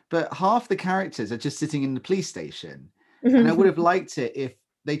fighting, but half the characters are just sitting in the police station. And I would have liked it if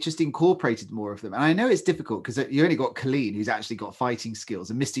they just incorporated more of them. And I know it's difficult because you only got Colleen, who's actually got fighting skills,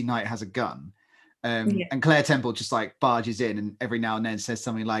 and Misty Knight has a gun. And Claire Temple just like barges in and every now and then says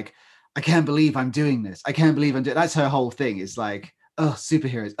something like, I can't believe I'm doing this. I can't believe I'm doing. That's her whole thing. Is like, oh,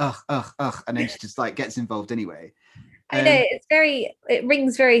 superheroes, and then she just like gets involved anyway. I know, it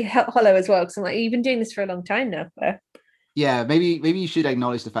rings very hollow as well, because I'm like, you've been doing this for a long time now, Claire. Yeah, maybe you should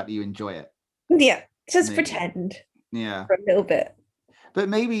acknowledge the fact that you enjoy it. Yeah, just pretend. Yeah, for a little bit. But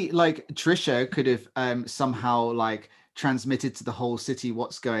maybe like Trisha could have somehow like transmitted to the whole city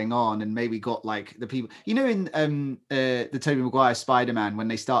what's going on, and maybe got like the people, you know, in the Tobey Maguire Spider-Man, when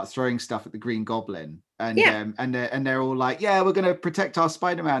they start throwing stuff at the Green Goblin, and and they're all like, yeah, we're going to protect our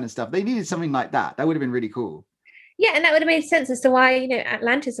Spider-Man and stuff. They needed something like that. That would have been really cool. Yeah, and that would have made sense as to why, you know,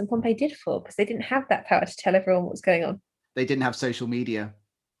 Atlantis and Pompeii did fall, because they didn't have that power to tell everyone what was going on. They didn't have social media.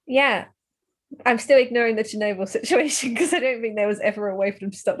 Yeah. I'm still ignoring the Chernobyl situation because I don't think there was ever a way for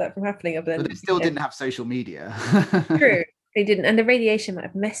them to stop that from happening. But they still didn't have social media. True, they didn't, and the radiation might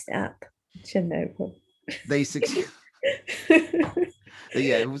have messed it up. Chernobyl. They succeeded.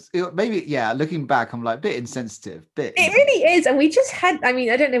 Yeah, maybe. Yeah, looking back, I'm like a bit insensitive. It really is, and we just had. I mean,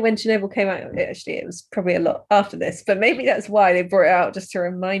 I don't know when Chernobyl came out. Actually, it was probably a lot after this, but maybe that's why they brought it out, just to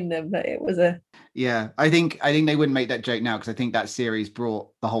remind them that it was a. Yeah, I think they wouldn't make that joke now, because I think that series brought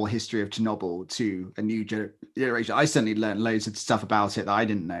the whole history of Chernobyl to a new generation. I certainly learned loads of stuff about it that I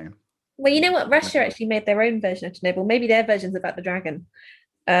didn't know. Well, you know what? Russia actually made their own version of Chernobyl. Maybe their version's about the dragon.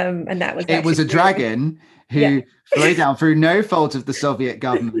 And that was it was a dragon who flew down through no fault of the Soviet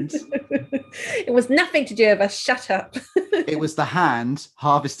government. It was nothing to do with us. Shut up. It was the hand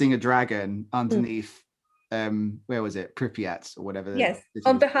harvesting a dragon underneath where was it, Pripyat or whatever. Yes,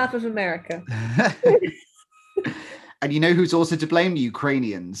 on behalf of America. And you know who's also to blame? The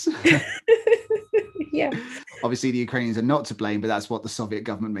Ukrainians. Yeah, obviously the Ukrainians are not to blame, but that's what the Soviet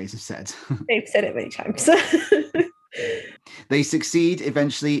government may have said. They've said it many times. They succeed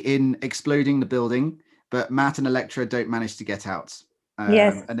eventually in exploding the building, but Matt and Elektra don't manage to get out.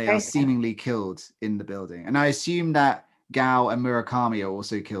 Yes, and they are seemingly killed in the building. And I assume that Gao and Murakami are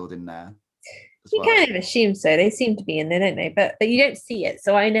also killed in there. You kind of assume so. They seem to be in there, don't they? But you don't see it,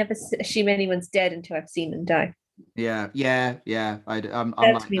 so I never assume anyone's dead until I've seen them die. Yeah. I'm That's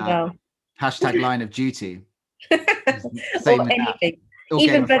like me that. well. Hashtag line of duty. Or anything. Or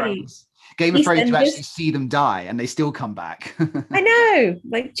even Game of Thrones, to actually see them die and they still come back. I know,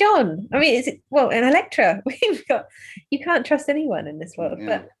 like John. I mean, and Elektra. You can't trust anyone in this world.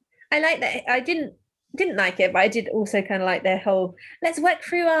 Yeah. But I like that. I didn't like it, but I did also kind of like their whole, let's work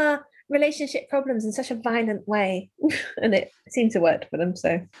through our relationship problems in such a violent way. And it seemed to work for them.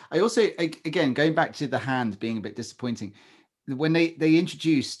 So I also, again, going back to the hand being a bit disappointing, when they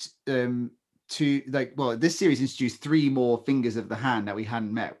introduced this series introduced 3 more fingers of the hand that we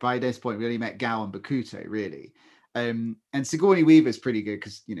hadn't met. By this point, we only met Gao and Bakuto, really. And Sigourney Weaver is pretty good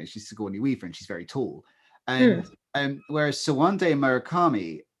because, you know, she's Sigourney Weaver and she's very tall. And whereas Sawande and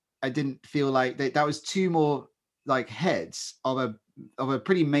Murakami, I didn't feel like that was 2 more like heads of a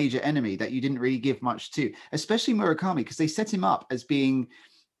pretty major enemy that you didn't really give much to, especially Murakami, because they set him up as being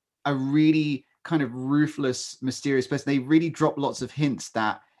a really kind of ruthless, mysterious person. They really drop lots of hints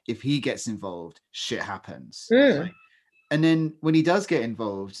that if he gets involved, shit happens. And then when he does get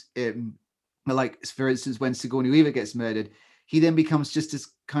involved, like for instance, when Sigourney Weaver gets murdered, he then becomes just as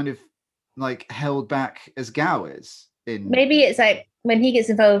kind of like held back as Gao is. Maybe it's like when he gets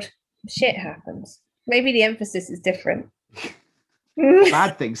involved, shit happens. Maybe the emphasis is different.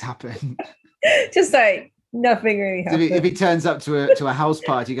 Bad things happen. Just like nothing really happens. If he turns up to a house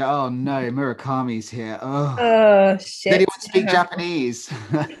party, you go, oh no, Murakami's here. Oh shit. Then he won't speak Japanese.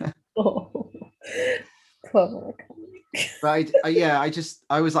 Oh, poor Murakami. But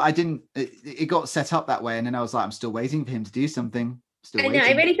it got set up that way, and then I was like, I'm still waiting for him to do something. I know.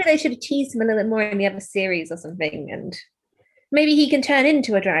 I really feel they should have teased him a little bit more in the other series or something, and maybe he can turn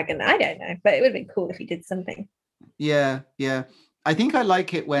into a dragon. I don't know, but it would have been cool if he did something. Yeah. I think I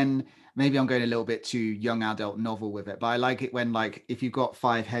like it when maybe I'm going a little bit too young adult novel with it, but I like it when, like, if you've got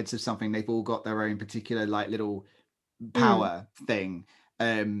 5 heads of something, they've all got their own particular like little power thing.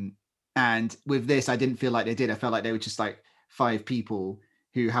 And with this, I didn't feel like they did. I felt like they were just like 5 people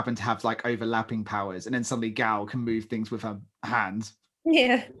who happen to have like overlapping powers, and then suddenly Gal can move things with her hands.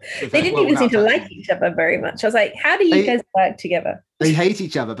 Yeah, they didn't even seem to like each other very much. I was like, how do you guys work together? They hate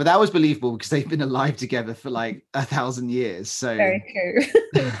each other, but that was believable because they've been alive together for like 1,000 years. So very true.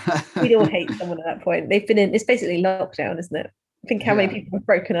 We'd all hate someone at that point. They've been in, it's basically lockdown, isn't it? I think how many people have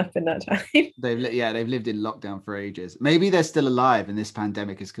broken up in that time. They've lived in lockdown for ages. Maybe they're still alive and this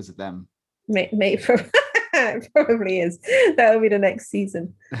pandemic is because of them. It probably is. That will be the next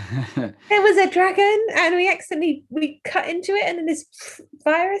season. There was a dragon and we cut into it, and then this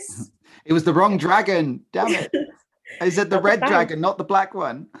virus. It was the wrong dragon. Damn it. I said the red dragon, not the black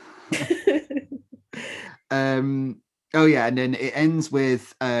one. Oh yeah, and then it ends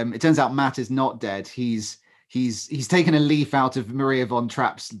with it turns out Matt is not dead. He's taken a leaf out of Maria von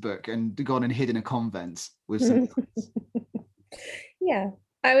Trapp's book and gone and hid in a convent with some Yeah,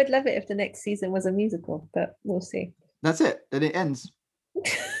 I would love it if the next season was a musical, but we'll see. That's it. And it ends.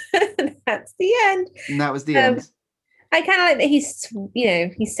 That's the end. And that was the end. I kind of like that he's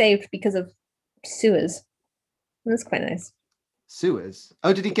saved because of sewers. That's quite nice. Sewers?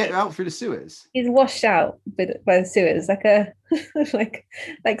 Oh, did he get out through the sewers? He's washed out by the sewers, like a like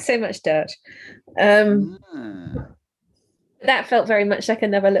so much dirt. That felt very much like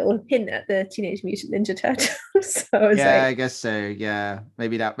another little hint at the Teenage Mutant Ninja Turtles. So I guess so. Yeah,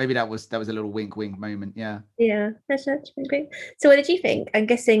 maybe that was a little wink moment. Yeah. Yeah, that's great. So, what did you think? I'm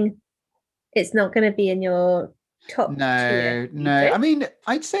guessing it's not going to be in your top. No. I mean,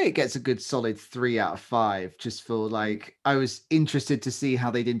 I'd say it gets a good solid 3 out of 5. Just for like, I was interested to see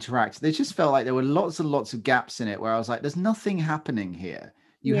how they'd interact. They just felt like there were lots and lots of gaps in it where I was like, "There's nothing happening here.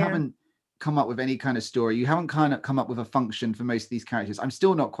 You haven't come up with any kind of story. You haven't kind of come up with a function for most of these characters." I'm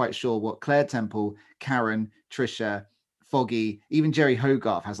still not quite sure what Claire Temple, Karen, Trisha, Foggy, even Jerry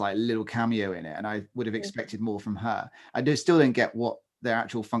Hogarth has like a little cameo in it, and I would have expected more from her. I still don't get what their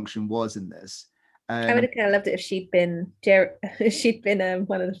actual function was in this. I would have kind of loved it if she'd been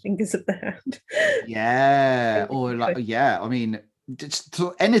one of the fingers of the hand. Yeah, or like I mean, just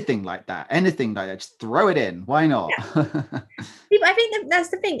anything like that, just throw it in. Why not? I think that's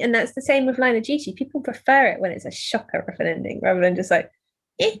the thing, and that's the same with Line of Duty. People prefer it when it's a shocker of an ending rather than just like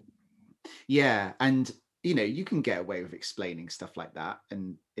yeah. And you can get away with explaining stuff like that,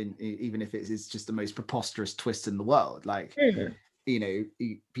 and even if it's just the most preposterous twist in the world, like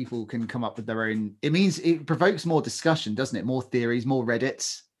people can come up with their own. It provokes more discussion, doesn't it? More theories, more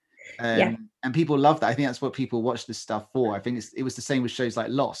Reddits. And people love that. I think that's what people watch this stuff for. I think it was the same with shows like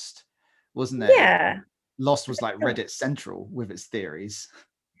Lost, wasn't it? Yeah, Lost was like Reddit central with its theories.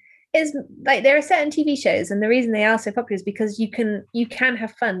 It's like there are certain TV shows, and the reason they are so popular is because you can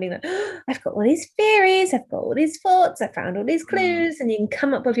have fun being like, oh, I've got all these theories, I've got all these thoughts, I found all these clues, and you can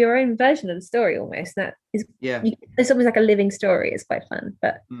come up with your own version of the story almost. That is, it's almost like a living story. It's quite fun.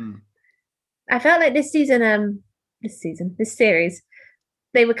 But I felt like this series,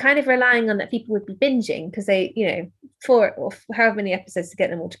 they were kind of relying on that people would be binging because they, for however many episodes to get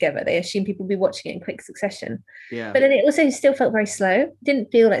them all together, they assume people would be watching it in quick succession. Yeah. But then it also still felt very slow. It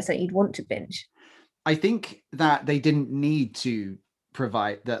didn't feel like something you'd want to binge. I think that they didn't need to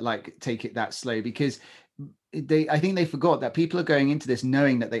provide that, like take it that slow, because I think they forgot that people are going into this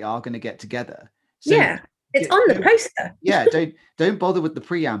knowing that they are going to get together. So it's on the poster. Yeah, don't bother with the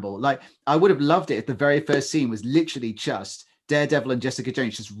preamble. Like, I would have loved it if the very first scene was literally just Daredevil and Jessica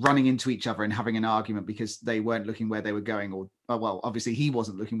Jones just running into each other and having an argument because they weren't looking where they were going, or well, obviously he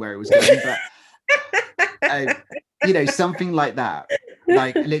wasn't looking where he was going, but something like that,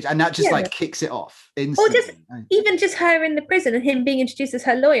 like, and that just like kicks it off instantly. Or just her in the prison and him being introduced as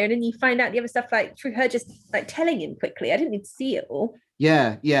her lawyer, and then you find out the other stuff like through her just like telling him quickly. I didn't need to see it all.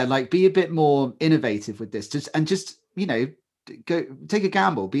 Yeah, like be a bit more innovative with this, just go take a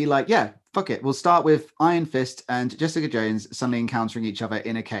gamble, be like, yeah, fuck it, we'll start with Iron Fist and Jessica Jones suddenly encountering each other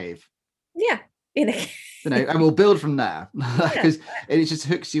in a cave. Yeah, in a cave. And we'll build from there, because it just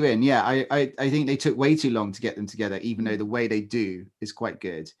hooks you in. I think they took way too long to get them together, even though the way they do is quite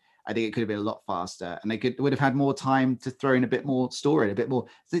good. I think it could have been a lot faster, and they would have had more time to throw in a bit more story, a bit more.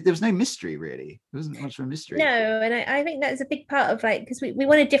 There was no mystery, really. There wasn't much of a mystery. No, and I think that's a big part of like, because we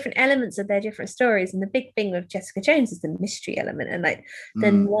wanted different elements of their different stories, and the big thing with Jessica Jones is the mystery element and like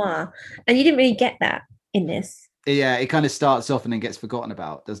the noir, and you didn't really get that in this. Yeah, it kind of starts off and then gets forgotten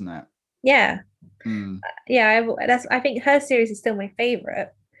about, doesn't it? Yeah, I think her series is still my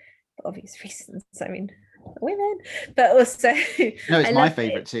favorite for obvious reasons. I mean, women, but also no, it's my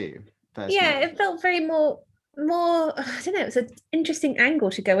favorite too. first Yeah, movie. it felt very more, I don't know, it's an interesting angle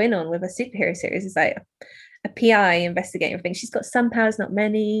to go in on with a superhero series. It's like a PI investigating everything. She's got some powers, not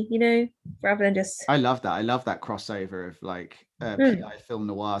many, rather than just I love that. I love that crossover of like Mm, PI film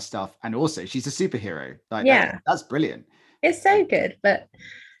noir stuff, and also she's a superhero. Like yeah, that's brilliant. it's so good, but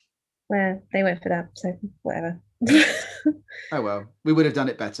well, they went for that, so whatever. Oh well, we would have done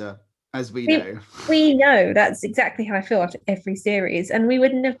it better, as we we know. we know that's exactly how I feel after every series, and we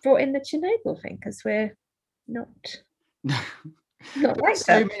wouldn't have brought in the Chernobyl thing because we're not not But like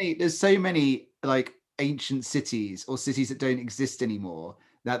that. there's so many like ancient cities or cities that don't exist anymore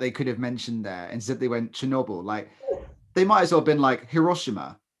that they could have mentioned there. Instead, they went Chernobyl. Like they might as well have been like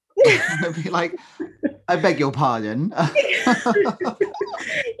Hiroshima. Be like, I beg your pardon.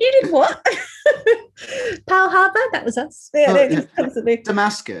 You did what? Pearl Harbor? That was us. Yeah, no, just constantly.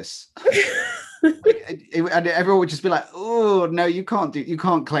 Damascus. And everyone would just be like, oh no, you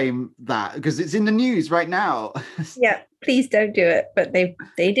can't claim that because it's in the news right now. Yeah, please don't do it. But they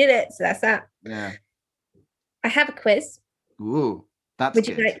did it, so that's that. Yeah. I have a quiz. Ooh, that's Would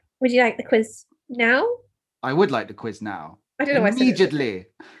good. you like the quiz now? I would like the quiz now. I don't know why I said it immediately.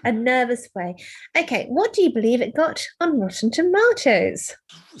 a nervous way. Okay, what do you believe it got on Rotten Tomatoes?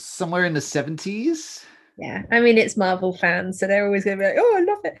 Somewhere in the 70s. Yeah, I mean it's Marvel fans, so they're always going to be like, "Oh, I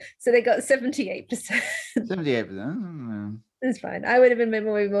love it." So they got 78%. 78%. It's fine. I would have been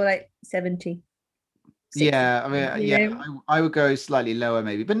more like 70. 60, Yeah, I mean, you know? I would go slightly lower,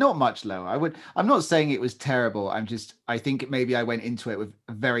 maybe, but not much lower. I'm not saying it was terrible. I think maybe I went into it with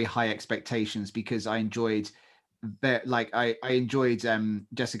very high expectations because I enjoyed, I enjoyed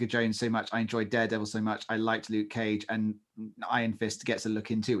Jessica Jones so much. I enjoyed Daredevil so much. I liked Luke Cage, and Iron Fist gets a look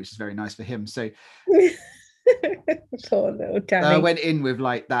into, which is very nice for him. So Poor little Danny. I went in with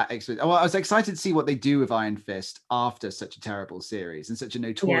like that. Well, I was excited to see what they do with Iron Fist after such a terrible series and such a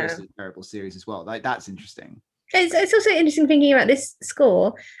notoriously terrible series as well. Like that's interesting. It's also interesting thinking about this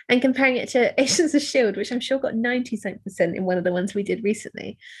score and comparing it to Agents of S.H.I.E.L.D., which I'm sure got 90% in one of the ones we did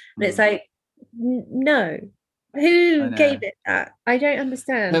recently. And it's like, no. Who gave it that? I don't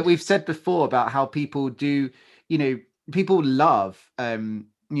understand. But we've said before about how people do, people love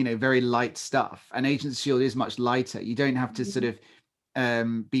very light stuff, and Agents of S.H.I.E.L.D. is much lighter. You don't have to sort of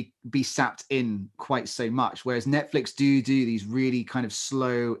be sapped in quite so much, whereas Netflix do these really kind of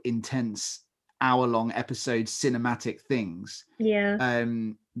slow, intense, hour-long episodes, cinematic things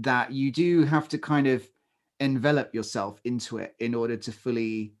that you do have to kind of envelop yourself into it in order to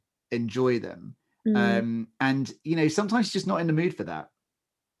fully enjoy them. And sometimes you're just not in the mood for that.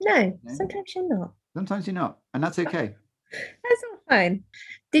 No, sometimes you're not. Sometimes you're not, and that's okay. That's all fine.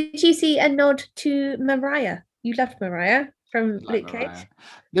 Did you see a nod to Mariah? You loved Mariah from Luke Cage.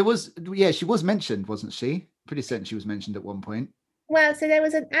 There was, she was mentioned, wasn't she? Pretty certain she was mentioned at one point. Well, so there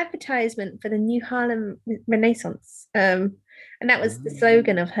was an advertisement for the New Harlem Renaissance, and that was the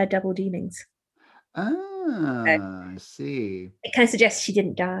slogan of her double dealings. I see. It kind of suggests she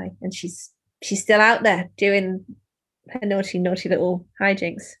didn't die, and she's still out there doing her naughty little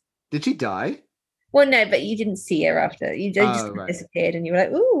hijinks. Did she die? Well, no, but you didn't see her after. You just disappeared, and you were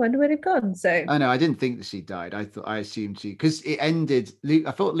like, "Oh, I wonder where they've gone." So, I know I didn't think that she died. I assumed she, because it ended.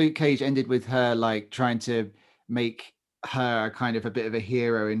 I thought Luke Cage ended with her like trying to make her kind of a bit of a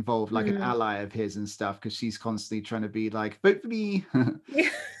hero involved, like an ally of his and stuff, because she's constantly trying to be like, vote for me.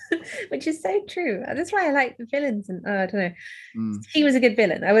 Which is so true. That's why I like the villains, and I don't know. She was a good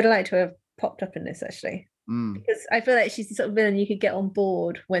villain. I would have liked to have popped up in this actually, because I feel like she's the sort of villain you could get on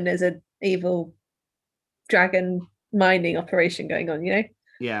board when there's an evil dragon mining operation going on,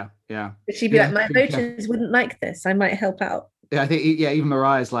 Yeah. But she'd be like, my voters wouldn't like this. I might help out. Yeah, I think even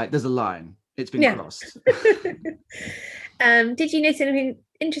Mariah's like, there's a line. It's been crossed. Did you notice anything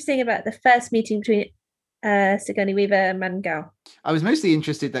interesting about the first meeting between Sigourney Weaver and Madame Gao? I was mostly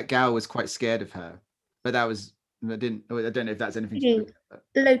interested that Gao was quite scared of her, but I don't know if that's anything to do with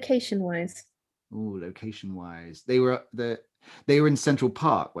it. Location-wise. Oh, location-wise. They were in Central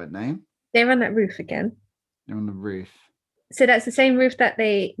Park, weren't they? They were on that roof again. They're on the roof. So that's the same roof that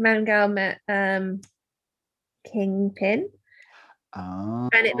Madame Gao met Kingpin. Oh.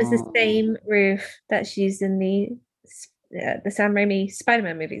 And it was the same roof that's used in the Sam Raimi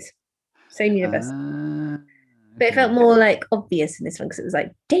Spider-Man movies. Same universe. But it felt more like obvious in this one because it was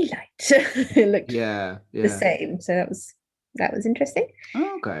like daylight. It looked the same. So that was interesting.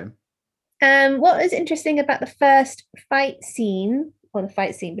 Oh, okay. What was interesting about the first fight scene, or the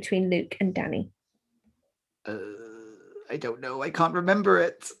fight scene between Luke and Danny? I don't know. I can't remember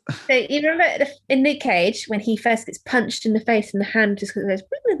it. So you remember in Luke Cage when he first gets punched in the face and the hand just goes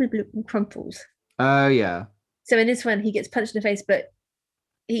and crumples? Oh, yeah. So in this one, he gets punched in the face, but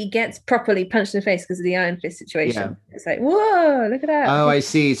he gets properly punched in the face because of the Iron Fist situation. Yeah. It's like, whoa, look at that. Oh, I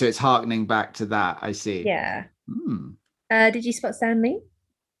see. So it's harkening back to that. I see. Yeah. Hmm. Did you spot Stan Lee?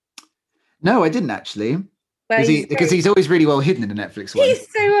 No, I didn't actually. Well, Because he's always really well hidden in the Netflix one.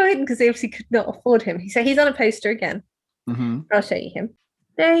 He's so well hidden because they obviously could not afford him. So he's on a poster again. Mm-hmm. I'll show you him.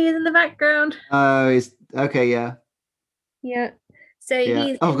 There he is in the background. Oh, he's okay. Yeah. Yeah. So Yeah.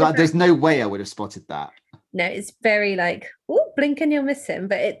 he's. Oh God, there's no way I would have spotted that. No, it's very like, oh, blink and you'll miss him.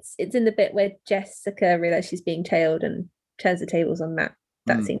 But it's in the bit where Jessica realizes she's being tailed and turns the tables on that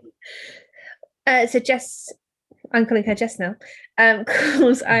scene. So Jess, I'm calling her Jess now,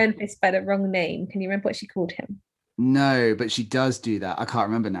 calls Iron Fist by the wrong name. Can you remember what she called him? No, but she does do that. I can't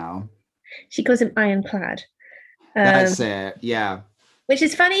remember now. She calls him Ironclad. That's it. Yeah. Which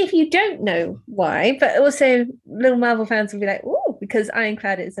is funny if you don't know why, but also little Marvel fans will be like, oh, because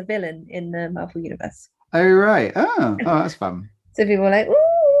Ironclad is a villain in the Marvel universe. Oh, right. Oh, that's fun. So people are like,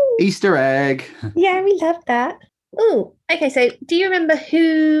 ooh. Easter egg. Yeah, we love that. Oh, okay. So do you remember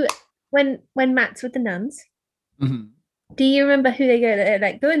who, when Matt's with the nuns, do you remember who they go, they're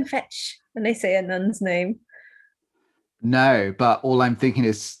like, go and fetch, when they say a nun's name? No, but all I'm thinking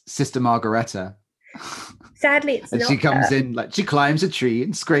is Sister Margareta. Sadly, it's and not she comes her. in like she climbs a tree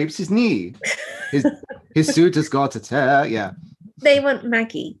and scrapes his knee. His suit has got a tear. Yeah. They want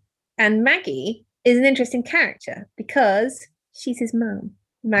Maggie. And Maggie is an interesting character because she's his mum.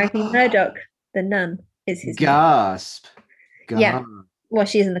 Maggie Murdoch, the nun, is his Gasp. Yeah. Well,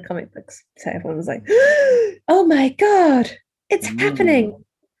 she is in the comic books. So everyone was like, oh my God, it's happening.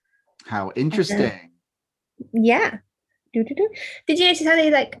 How interesting. Yeah. Did you notice how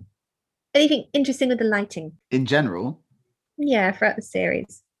they like anything interesting with the lighting? In general? Yeah, throughout the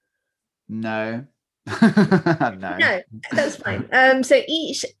series. No. No, that's fine. So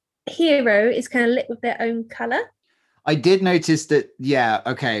each hero is kind of lit with their own color. I did notice that,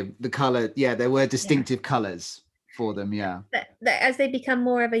 the color, there were distinctive colors for them, that as they become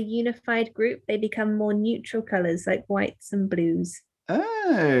more of a unified group, they become more neutral colors like whites and blues.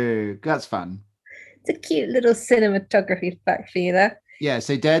 Oh, that's fun. It's a cute little cinematography fact for you there. Yeah,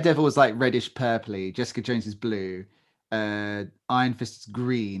 so Daredevil was like reddish purpley, Jessica Jones is blue, Iron Fist is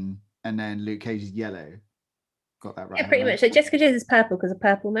green, and then Luke Cage is yellow. Got that right? Yeah, pretty much. So Jessica Jones is purple because of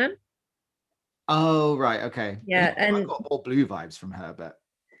Purple Man. Oh, right, okay. Yeah, and I got more blue vibes from her, but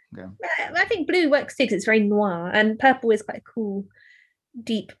okay. I think blue works too because it's very noir, and purple is quite a cool,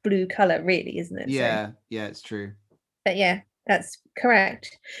 deep blue color, really, isn't it? Yeah, it's true. But yeah, that's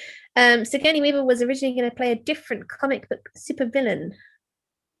correct. Sigourney Weaver was originally going to play a different comic book supervillain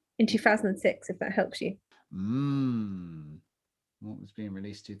in 2006, if that helps you. What was being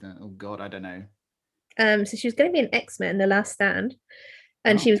released to that? Oh God, I don't know. So she was going to be an X-Men, The Last Stand,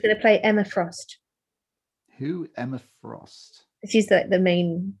 and she was going to play Emma Frost. Who? Emma Frost? She's the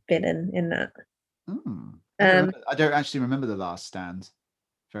main villain in that. I don't actually remember The Last Stand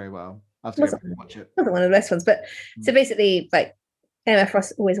very well. I'll have to go watch it. Wasn't one of the best ones, but so basically, like Emma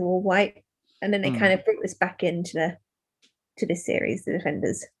Frost always wore white, and then they kind of brought this back into this series, The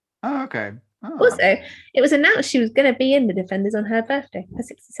Defenders. Oh, okay. Oh. Also, it was announced she was going to be in The Defenders on her birthday, her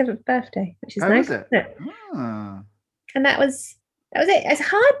 67th birthday, which is nice. Was it? And that was it. It's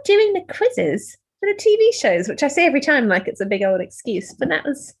hard doing the quizzes for the TV shows, which I say every time like it's a big old excuse, but that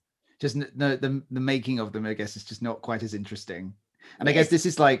was just the making of them. I guess is just not quite as interesting. And I guess this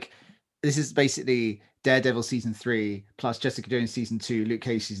is basically Daredevil season 3 plus Jessica Jones season 2, Luke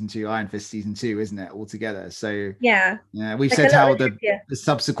Cage season 2, Iron Fist season 2, isn't it, all together? So yeah, we've said how the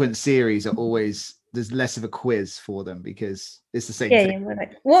subsequent series are always, there's less of a quiz for them because it's the same thing. Yeah, we're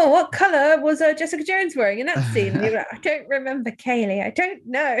like, whoa, what color was Jessica Jones wearing in that scene? And you're like, I don't remember, Kaylee, I don't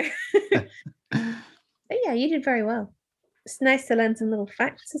know. But yeah, you did very well. It's nice to learn some little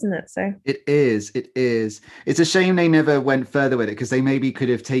facts, isn't it? So it is. It's a shame they never went further with it because they maybe could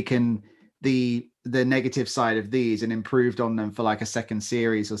have taken the negative side of these and improved on them for like a second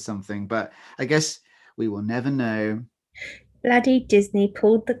series or something, but I guess we will never know. Bloody Disney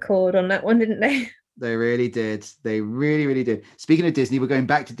pulled the cord on that one, didn't they? They really did. They really, really did. Speaking of Disney, we're going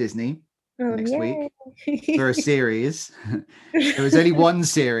back to Disney next week for a series. There was only one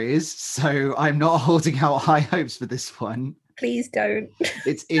series, so I'm not holding out high hopes for this one. Please don't.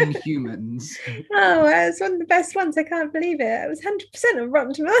 It's Inhumans. Oh, it's one of the best ones. I can't believe it. It was 100% on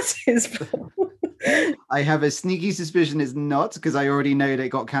Rotten Tomatoes. I have a sneaky suspicion it's not because I already know that it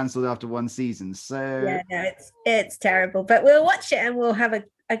got cancelled after one season. So yeah, no, it's terrible. But we'll watch it and we'll have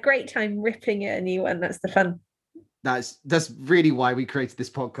a great time ripping it a new one. That's the fun. That's really why we created this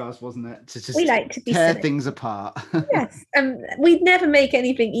podcast, wasn't it? To just we like to be tear silly. things apart. Yes, we'd never make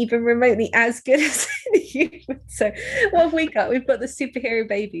anything even remotely as good as Inhuman. So what have we got? We've got the superhero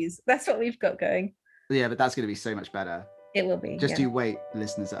babies. That's what we've got going. Yeah, but that's going to be so much better. It will be. Just you wait,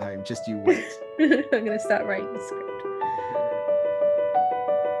 listeners at home. Just you wait. I'm going to start writing the script.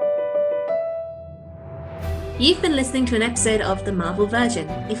 You've been listening to an episode of The Marvel Version.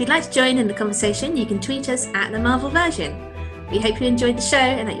 If you'd like to join in the conversation, you can tweet us at The Marvel Version. We hope you enjoyed the show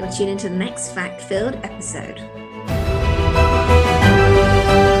and that you'll tune into the next fact-filled episode.